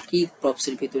আমরা একটা কি প্রপস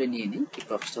এর ভিতরে নিয়ে নিই। কি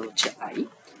প্রপসটা হচ্ছে আই,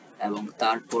 এবং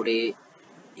তারপরে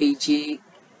এই যে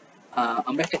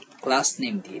আমরা একটা ক্লাস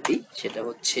নেম দিয়ে দিই, সেটা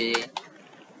হচ্ছে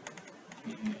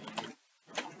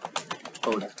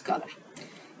প্রোডাক্ট কালার।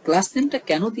 ক্লাস নেমটা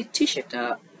কেন দিচ্ছি সেটা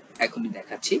এখনই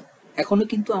দেখাচ্ছি। এখনো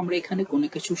কিন্তু আমরা এখানে কোনো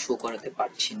কিছু শো করাতে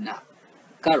পারছি না,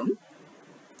 কারণ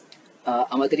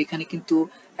আমাদের এখানে কিন্তু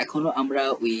এখনো আমরা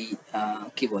ওই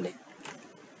কি বলে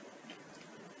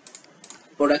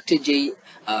প্রোডাক্টের যেই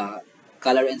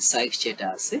কালার এন্ড সাইজ যেটা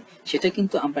আছে সেটা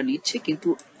কিন্তু আমরা নিচ্ছি। কিন্তু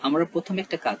আমরা প্রথমে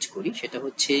একটা কাজ করি, সেটা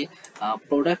হচ্ছে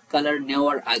প্রোডাক্ট কালার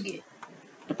নেওয়ার আগে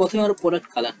প্রথমে আমরা প্রোডাক্ট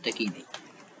কালারটাকেই নেই।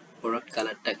 প্রোডাক্ট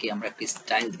কালারটাকে আমরা একটা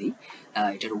স্টাইল দিই,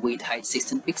 এটার with height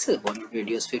 16 pixel, border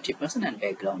radius 50% and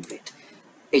background wait.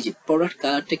 এই যে প্রোডাক্ট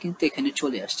কালারটা কিন্তু এখানে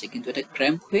চলে আসছে, কিন্তু এটা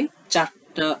ক্র্যাম্প হয়ে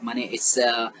চারটা মানে ইটস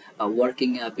ওয়ার্কিং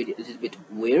বিট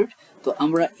ওয়েয়ার্ড। তো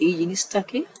আমরা এই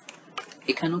জিনিসটাকে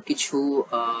এখানেও কিছু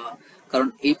কারণ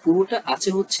এই পুরোটা আছে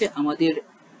হচ্ছে আমাদের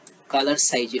কালার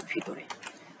সাইজের ভিতরে।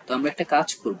 তো আমরা একটা কাজ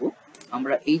করব,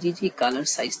 আমরা এই যে কালার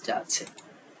সাইজটা আছে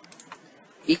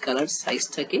এই কালার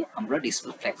সাইজটাকে আমরা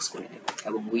ডিসপ্লে ফ্লেক্স করে নেব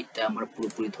এবং উইডটা আমরা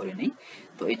পুরোপুরি ধরে নেই।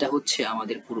 তো এটা হচ্ছে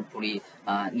আমাদের পুরোপুরি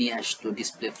নিয়ে আসলো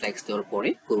ডিসপ্লে ফ্লেক্স দেওয়ার পরে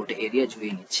পুরোটা এরিয়া জুড়ে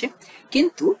নিচ্ছে।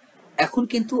 কিন্তু এখন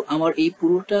কিন্তু আমার এই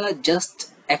পুরোটা জাস্ট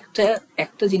একটা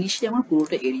একটা জিনিসই আমার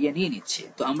পুরোটা এরিয়া নিয়ে নিচ্ছে।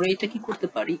 তো আমরা এটা কি করতে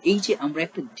পারি, এই যে আমরা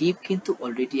একটা ডিপ কিন্তু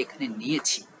অলরেডি এখানে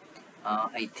নিয়েছি,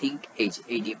 আই থিঙ্ক এই যে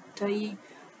এই ডিপটাই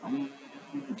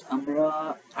আমরা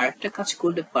আরেকটা কাজ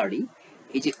করতে পারি।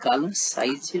 এই যে কালার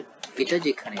সাইজের এটা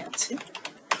যেখানে আছে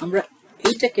আমরা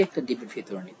এইটাকে একটা ডিপের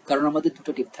ভিতরে নিই, কারণ আমাদের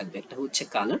দুটো ডিপ থাকবে, একটা হচ্ছে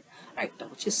কালার আর একটা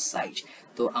হচ্ছে সাইজ।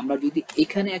 তো আমরা যদি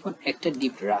এখানে এখন একটা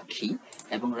ডিপ রাখি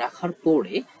এবং রাখার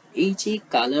পরে এই যে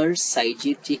কালার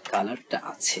সাইজের যে কালারটা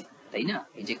আছে, তাই না,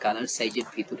 এই যে কালার সাইজের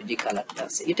ভিতরে যে কালারটা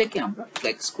আছে এটাকে আমরা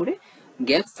ফ্লেক্স করে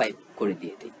গ্যাপ 5 করে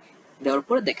দিয়ে দিই। দেওয়ার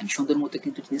পরে দেখেন সুন্দর মতো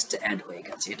কিন্তু জিনিসটা অ্যাড হয়ে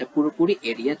গেছে, এটা পুরোপুরি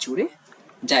এরিয়া জুড়ে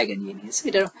জায়গা নিয়ে নিয়েছে,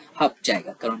 এটার হাফ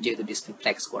জায়গা, কারণ যেহেতু ডিসপ্লে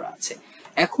ফ্লেক্স করা আছে।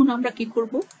 এখন আমরা কি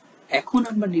করব, এখন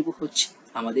আমরা নিব হচ্ছে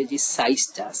আমাদের যে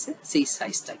সাইজটা আছে সেই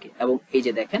সাইজটাকে, এবং এই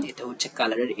যে দেখেন এটা হচ্ছে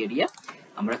কালারের এরিয়া।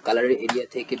 আমরা কালারের এরিয়া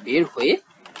থেকে বের হয়ে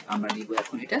আমরা নিব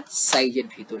এখন এটা সাইজের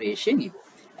ভিতরে এসে নিব,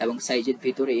 এবং সাইজের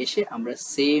ভিতরে এসে আমরা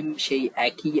সেম সেই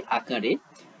একই আকারে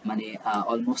মানে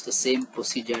অলমোস্ট দ্য সেম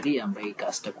প্রসিজারই আমরা এই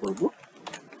কাজটা করব।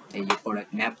 এই যে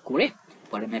প্রোডাক্ট ম্যাপ করে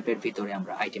পরে ম্যাপের ভিতরে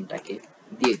আমরা আইটেমটাকে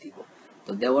দিয়ে দিব।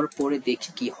 তো দেওয়ার পরে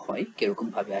দেখি কি হয়, কিরকম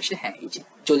ভাবে আসে। হ্যাঁ এই যে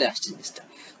চলে আসছে জিনিসটা।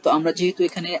 তো আমরা যেহেতু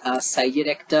এখানে সাইজের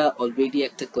একটা অলরেডি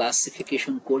একটা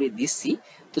ক্লাসিফিকেশন করে দিছি,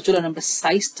 তো চলুন আমরা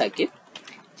সাইজটাকে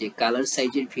যে কালার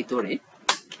সাইজের ভিতরে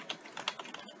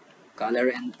কালার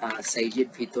এন্ড সাইজের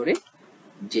ভিতরে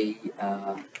যেই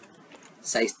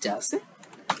সাইজটা আছে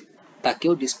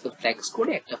তাকেও ডিসপ্লে ফ্ল্যাক্স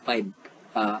করে একটা 5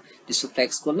 ডিসপ্লে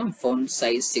ফ্ল্যাক্স করলাম, ফন্ট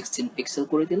সাইজ 16 পিক্সেল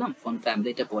করে দিলাম, ফন্ট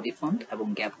ফ্যামিলিটা বডি ফন্ট এবং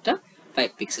গ্যাপটা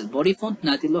 5 পিক্সেল। বডি ফন্ট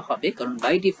না দিলেও হবে, কারণ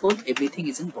by default everything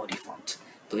is in body font,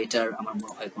 তো এটার আমার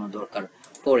মনে হয় কোনো দরকার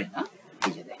পড়ে না।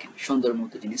 এই যে দেখেন সুন্দর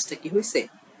মতো জিনিসটা কি হয়েছে,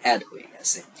 অ্যাড হয়ে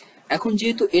গেছে। এখন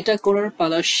যেহেতু এটা করার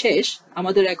পালা শেষ,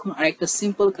 আমাদের এখন আরেকটা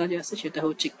সিম্পল কাজ আছে, সেটা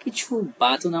হচ্ছে কিছু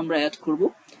বাটন আমরা অ্যাড করব।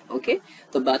 ওকে,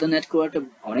 তো বাটন অ্যাড করাটা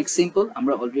অনেক সিম্পল,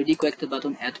 আমরা অলরেডি কয়েকটা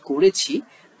বাটন অ্যাড করেছি।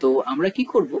 তো আমরা কি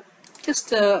করব, জাস্ট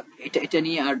এটা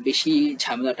নিয়ে আর বেশি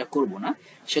ঝামেলাটা করব না।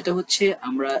 সেটা হচ্ছে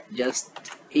আমরা জাস্ট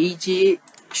এই যে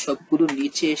সবগুলো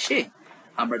নিচে এসে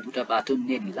আমরা দুটা বাটন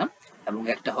নিয়ে নিলাম, এবং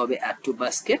একটা হবে অ্যাড টু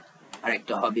বাস্কেট আর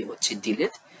একটা হবে হচ্ছে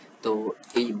ডিলিট। তো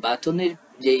এই বাটনের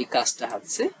যে কাজটা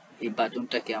আছে, এই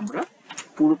বাটনটাকে আমরা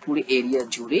পুরোপুরি এরিয়া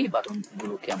জুড়ে এই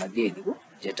বাটনগুলোকে আমরা দিয়ে দিব,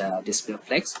 যেটা display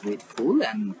flakes with full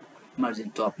and margin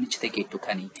top নিচ থেকে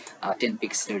একটুখানি 10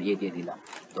 পিক্সেল এরিয়া দিয়ে দিলাম।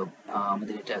 তো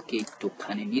আমাদের এটাকে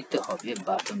একটুখানি নিতে হবে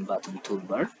বাটন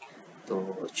টুলবার। তো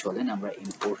চলেন আমরা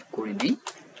ইম্পোর্ট করে নেই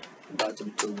বাটন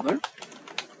টুলবার,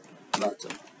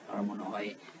 বাটন। আমার মনে হয়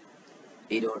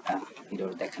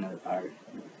এরর দেখানোর আর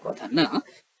কথা না।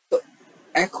 তো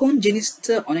এখন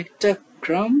জিনিসটা অনেকটা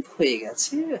ক্রাম্প হয়ে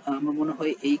গেছে, আমার মনে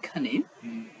হয় এইখানে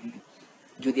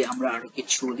যদি আমরা আরো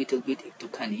কিছু লিটল বিট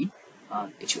একটুখানি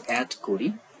কিছু অ্যাড করি,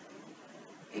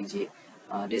 এই যে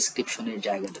ডেসক্রিপশনের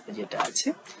জায়গাটাতে যেটা আছে,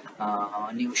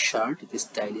 new shirt with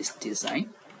stylish design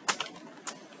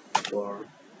for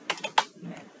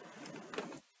main,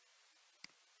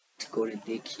 করে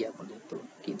দেখি আপাতত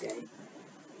কি দেয়।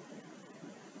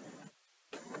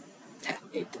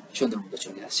 এই তো সুন্দর মতো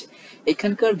চলে আসে।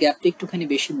 এখানকার গ্যাপটা একটুখানি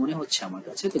বেশি মনে হচ্ছে আমার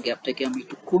কাছে, তো গ্যাপটাকে আমি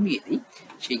একটু কমিয়ে দিই।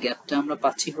 সেই গ্যাপটা আমরা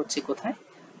পাচ্ছি হচ্ছে কোথায়,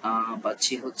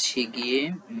 পাচ্ছি হচ্ছে গিয়ে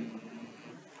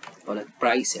বলে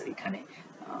প্রাইসের এখানে,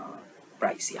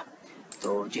 প্রাইসিয়া। তো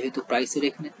যেহেতু প্রাইসের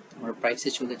এখানে আমরা প্রাইসে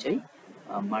চলে যাই,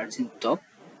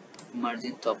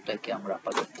 মার্জিন টপটাকে আমরা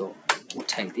আপাতত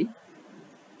উঠাই দিই।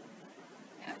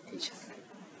 হ্যাঁ,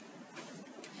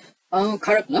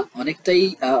 খারাপ না, অনেকটাই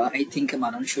আই থিঙ্ক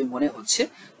মানানসই মনে হচ্ছে।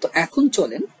 তো এখন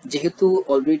চলেন, যেহেতু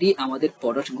অলরেডি আমাদের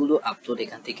প্রোডাক্ট গুলো আপলোড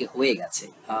এখান থেকে হয়ে গেছে,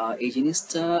 এই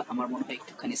জিনিসটা আমার মনে হয়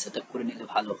একটুখানি সেট আপ করে নিলে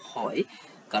ভালো হয়,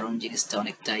 কারণ জিনিসটা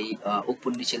অনেকটাই উপর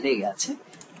নিচে লেগে আছে।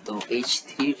 তো H3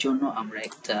 জন্য আমরা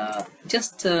একটা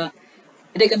জাস্ট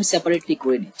এটাকে আমি সেপারেটলি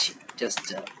করে নিচ্ছি, জাস্ট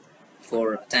ফর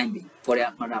টাইম বিং। পরে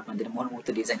আপনারা আপনাদের মন মতো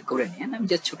ডিজাইন করে নিন, আমি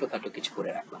জাস্ট ছোটখাটো কিছু করে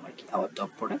রাখলাম আর কি, hour top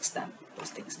products than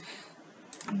those things.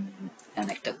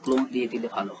 একটা ক্লোন দিয়ে দিলে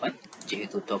ভালো হয়,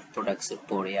 যেহেতু টপ প্রোডাক্টস এর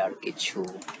পরে আর কিছু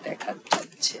দেখা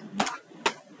যাচ্ছে না।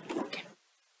 ওকে,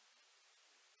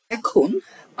 এখন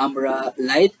আমরা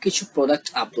লাইভ কিছু প্রোডাক্ট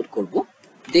আপলোড করব,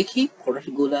 দেখি প্রোডাক্ট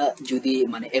গুলা যদি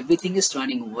মানে এভরিথিং ইজ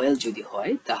রানিং ওয়েল যদি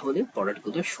হয়, তাহলে প্রোডাক্ট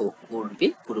গুলো শো করবে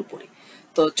পুরোপুরি।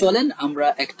 তো চলেন আমরা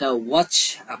একটা ওয়াচ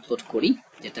আপলোড করি,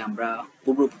 যেটা আমরা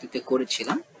পূর্ববর্তীতে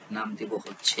করেছিলাম। নাম দেব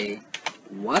হচ্ছে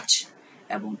ওয়াচ,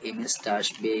 এবং ইমেজটা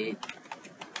আসবে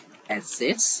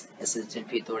অ্যাসেটস এর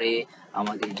ভিতরে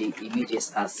আমাদের যে ইমেজেস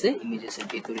আছে, ইমেজেসের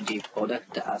ভিতরে যে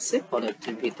প্রোডাক্টটা আছে,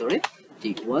 প্রোডাক্টের ভিতরে যে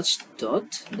watch dot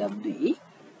W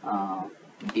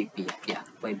BP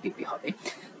BP হবে।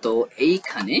 তো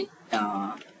এইখানে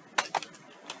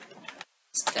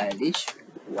stylish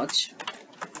watch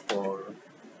for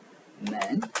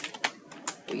man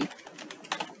with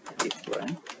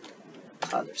different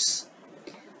colours.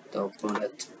 তো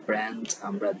প্রোডাক্ট ব্র্যান্ড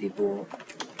আমরা দিব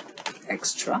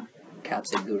extra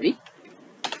category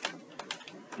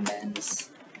men's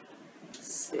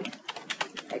say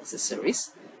accessories,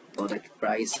 product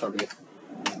price হবে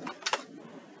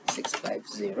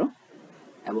 650,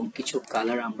 এবং কিছু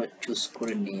কালার আমরা চুজ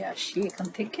করে নিয়ে আসি এখান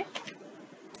থেকে।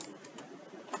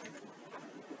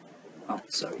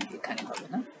 সরি, এখানে হবে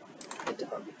না, এটা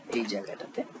হবে এই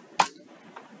জায়গাটাতে।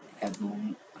 এবং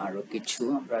আরো কিছু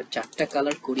আমরা 4টা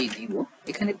কালার করে দিব,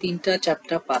 এখানে 3টা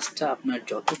 4টা 5টা আপনার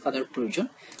যত কালার প্রয়োজন।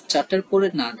 4টার পরে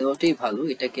না দেওয়াটাই ভালো,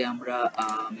 এটাকে আমরা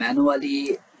ম্যানুয়ালি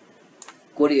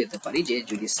করে দিতে পারি, যে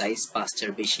যদি সাইজ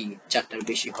 5টার বেশি 4টার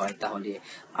বেশি হয় তাহলে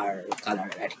আর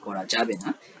কালার অ্যাড করা যাবে না,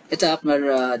 এটা আপনার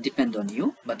ডিপেন্ড অন ইউ,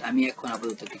 বাট আমি এখন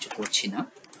আপাতত কিছু করছি না।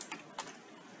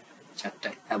 4টা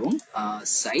এবং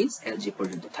সাইজ এলজি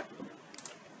পর্যন্ত থাকলো,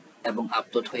 এবং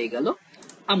আপলোড হয়ে গেল।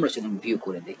 আমরা চলুন ভিউ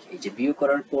করে দেখি। এই যে ভিউ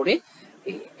করার পরে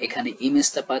এখানে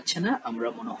ইমেজটা পাচ্ছে না, আমরা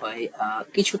মনে হয়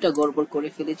কিছুটা গড়বড় করে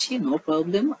ফেলেছি, নো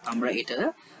প্রবলেম। আমরা এটা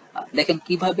দেখেন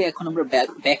কিভাবে এখন আমরা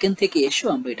ব্যাকএন্ড থেকে এসে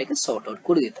আমরা এটাকে সর্ট আউট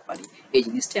করে দিতে পারি, এই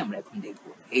জিনিসটা আমরা এখন দেখব।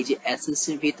 এই যে অ্যাসেটস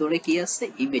এর ভিতরে কি আছে,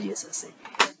 ইমেজেস আছে,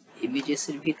 ইমেজেস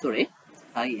এর ভিতরে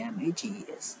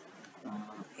IMAGES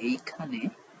এইখানে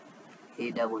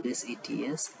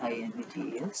AWS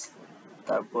IMETS,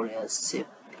 তারপরে আসছে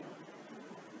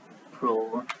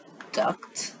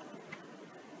প্রোডাক্ট,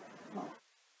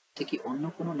 এটা কি অন্য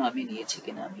কোনো নামে নিয়েছি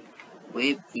কিনা আমি,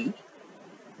 ওয়েব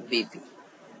ভিভি,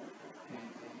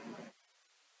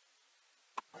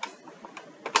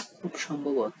 খুব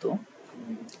সম্ভবত।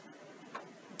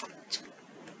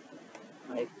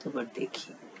 আরেকটাবার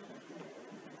দেখি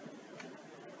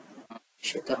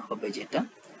সেটা হবে যেটা,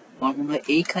 আমার মনে হয়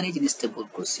এইখানে জিনিসটা ভুল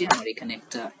করছি। আমার এখানে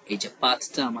একটা এই যে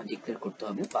পাথটা আমার ডিক্লেয়ার করতে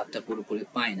হবে, পাথটা পুরোপুরি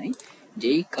পায় নাই,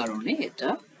 যেই কারণে এটা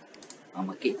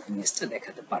আমাকে ইমেজটা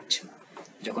দেখাতে পারছে না।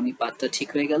 যখন এই পাথটা ঠিক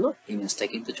হয়ে গেল ইমেজটা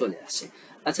কিন্তু চলে আসছে।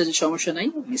 আচ্ছা, যে সমস্যা নাই,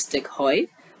 মিস্টেক হয়।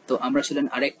 তো আমরা ছিলেন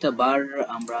আরেকটা বার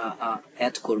আমরা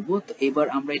অ্যাড করব। তো এবার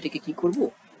আমরা এটাকে কি করব,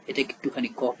 এটাকে একটুখানি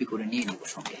কপি করে নিয়ে নিব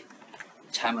সঙ্গে,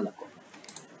 ঝামেলা কম।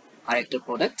 আরেকটা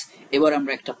প্রোডাক্ট, এবার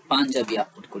আমরা একটা পাঞ্জাবি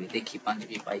আপলোড করি, দেখি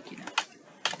পাঞ্জাবি পাই কিনা।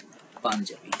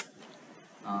 পাঞ্জাবি,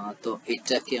 তো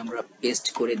এটাকে আমরা পেস্ট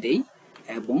করে দেই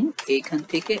এবং এইখান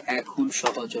থেকে এখন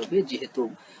সহজ হবে, যেহেতু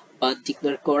পাথ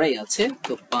ডিক্লেয়ার করাই আছে,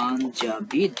 তো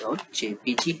পাঞ্জাবি ডট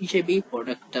জেপিজি হিসেবে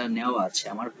প্রোডাক্টটা নেওয়া আছে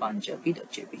আমার, panjabi dot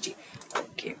JPG.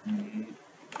 Okay,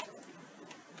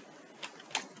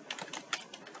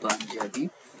 panjabi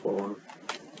for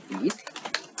Eid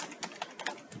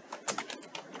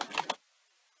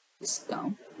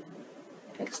discount,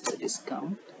 extra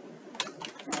discount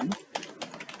and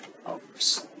offers।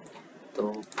 তো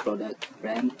প্রোডাক্ট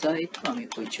ব্র্যান্ডটা একটু আমি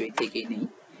হইচই থেকেই নেই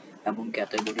এবং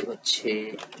ক্যাটাগরি হচ্ছে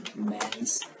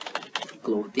মেন্স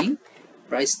ক্লোদিং।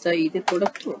 প্রাইসটা ঈদের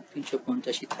প্রোডাক্ট তো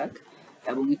 350 থাক,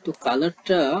 এবং একটু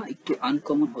কালারটা একটু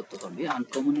আনকমন হতে হবে।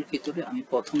 আনকমনের ভিতরে আমি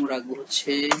প্রথম রাখবো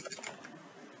হচ্ছে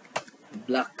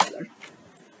ব্ল্যাক কালার,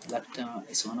 ব্ল্যাকটা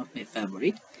is one of my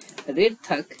favourite. Red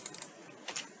থাক,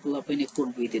 পোলাপাইনে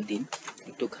করবো ঈদের দিন,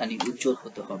 একটুখানি উজ্জ্বল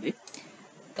হতে হবে।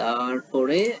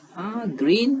 তারপরে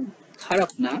গ্রিন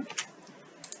খারাপ না,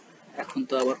 এখন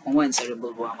তো আবার হুমায়ুন স্যারে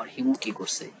বলবো আমার হিমু কি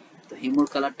করছে, তো হিমুর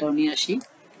কালারটাও নিয়ে আসি,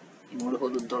 হিমুর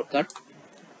হলুদ দরকার,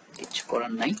 কিছু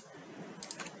করার নাই,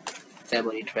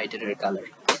 ফেভারিট রাইটারের কালার।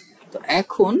 তো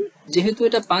এখন যেহেতু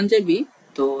এটা পাঞ্জাবি,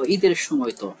 তো ঈদের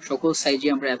সময় তো সকল সাইজে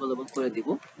আমরা অ্যাভেলেবল করে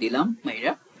দিলাম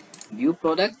মাইরা। ভিউ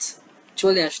প্রোডাক্ট,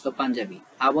 চলে আসলো পাঞ্জাবি।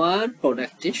 আবার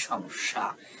প্রোডাক্টের সমস্যা,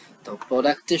 তো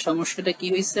প্রোডাক্টের সমস্যাটা কি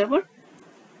হয়েছে আবার,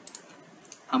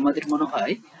 আমাদের মনে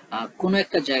হয় কোনো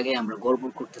একটা জায়গায় আমরা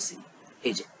গড়বড় করতেছি।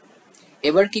 এই যে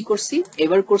এবার কি করছি,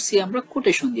 এবার করছি আমরা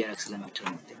কোটেশন দিয়ে রাখছিলাম একটার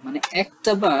মধ্যে, মানে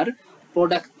একটা বার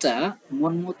প্রোডাক্টটা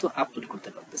মন মতো আপলোড করতে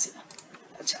পারতেছি না।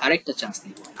 আচ্ছা, আরেকটা চান্স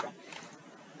নিব আমরা,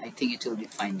 I think it will be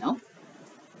fine নাও।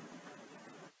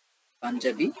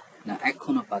 পাঞ্জাবি না,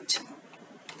 এখনো পাচ্ছে না,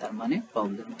 তার মানে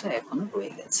প্রবলেমটা এখনো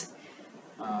রয়ে গেছে।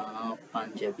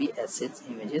 Panjabi assets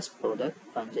images product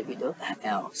panjabi dot,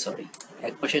 sorry,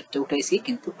 এক পাশেরটা উঠাইছি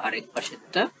কিন্তু আরেক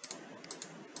পাশেরটা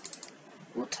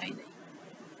উঠাই নাই,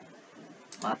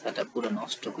 মাথাটা পুরো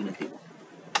নষ্ট করে দিব।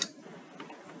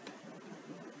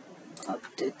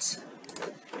 Updates,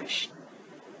 refresh.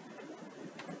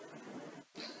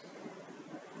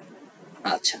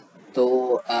 আচ্ছা, তো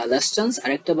লাস্ট চান্স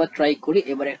আরেকটা বার ট্রাই করি।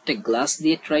 এবার একটা গ্লাস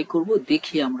দিয়ে ট্রাই করব,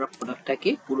 দেখি আমরা প্রোডাক্টটাকে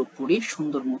পুরোপুরি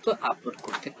সুন্দর মতো আপলোড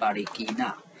করতে পারি কি না।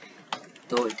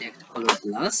 তো এটা একটা হলো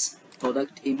গ্লাস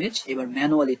প্রোডাক্ট ইমেজ। এবার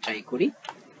ম্যানুয়ালি ট্রাই করি।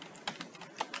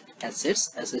 অ্যাসেটস,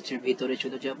 অ্যাসেটের ভিতরে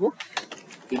চলে যাব,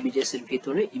 ইমেজেসের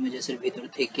ভিতরে, ইমেজেসের ভিতর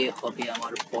থেকে হবে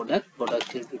আমার প্রোডাক্ট,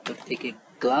 প্রোডাক্টের ভিতর থেকে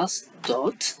গ্লাস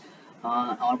ডট,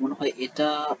 আমার মনে হয় এটা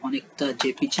অনেকটা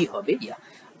জেপিজি হবে, ইয়া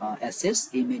assets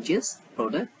images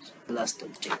product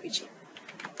glass.jpg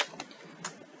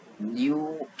new,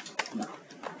 no,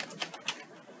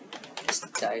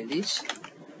 stylish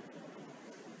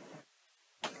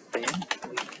frame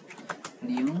with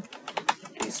new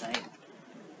design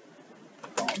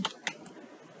from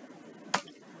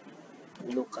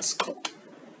Lucasco।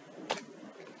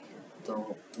 তো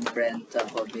ব্র্যান্ডটা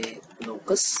হবে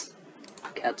লোকাস,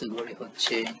 ক্যাটাগরি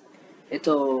হচ্ছে,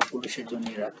 এটা পুরুষের জন্য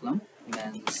রাখলাম,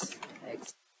 মেন্স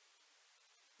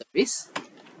অ্যাক্সেসরিজ।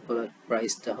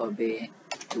 প্রাইসটা হবে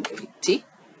 280।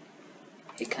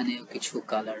 এখানেও কিছু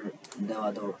কালার দেওয়া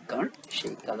দরকার,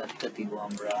 সেই কালারটা দিব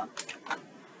আমরা,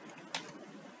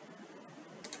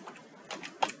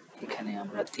 এখানে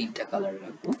আমরা 3টা কালার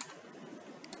রাখবো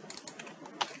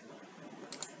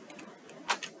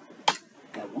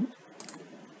এবং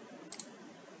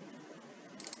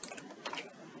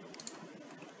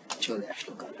চলে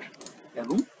আসলো কালার,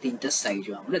 এবং 3টা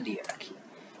সাইজও আমরা দিয়ে রাখি।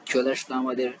 চলে আসলো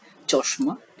আমাদের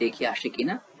চশমা, দেখি আসে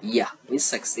কিনা। ইয়া, উই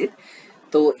সাকসিড।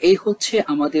 তো এই হচ্ছে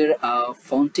আমাদের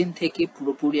ফন্টেন থেকে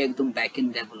পুরোপুরি একদম ব্যাকএন্ড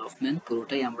ডেভেলপমেন্ট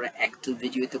পুরোটাই আমরা একটা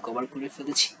ভিডিওতে কভার করে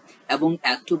ফেলেছি। এবং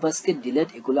অ্যাড টু বাস্কেট ডিলিট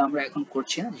এগুলো আমরা এখন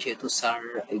করছি না, যেহেতু স্যার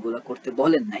এগুলো করতে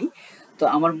বলেন নাই। তো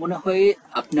আমার মনে হয়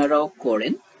আপনারাও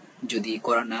করেন, যদি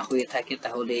করা না হয়ে থাকে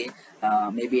তাহলে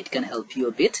maybe it can help you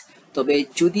bit. তবে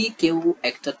যদি কেউ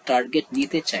একটা টার্গেট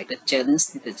নিতে চায়, একটা চ্যালেঞ্জ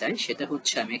নিতে চায়, সেটা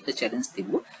হচ্ছে আমি একটা চ্যালেঞ্জ দিব,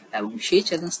 এবং সেই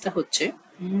চ্যালেঞ্জটা হচ্ছে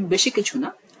বেশি কিছু না,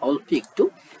 অল্প একটু।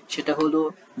 সেটা হলো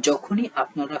যখনই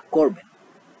আপনারা করবেন,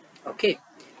 ওকে,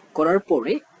 করার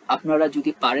পরে আপনারা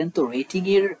যদি পারেন তো রেটিং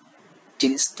এর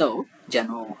জিনিসটাও যেন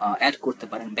অ্যাড করতে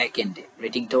পারেন ব্যাক এন্ডে।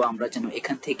 রেটিংটাও আমরা যেন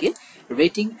এখান থেকে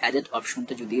রেটিং অ্যাডেড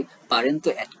অপশনটা যদি পারেন তো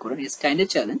অ্যাড করেন। ইটস কাইন্ড অফ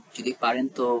চ্যালেঞ্জ, যদি পারেন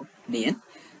তো নিয়েন।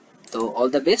 তো অল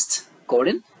দ্য বেস্ট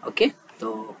করেন, ওকে। তো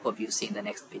hope you C in the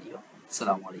next video.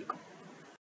 আসসালামু আলাইকুম।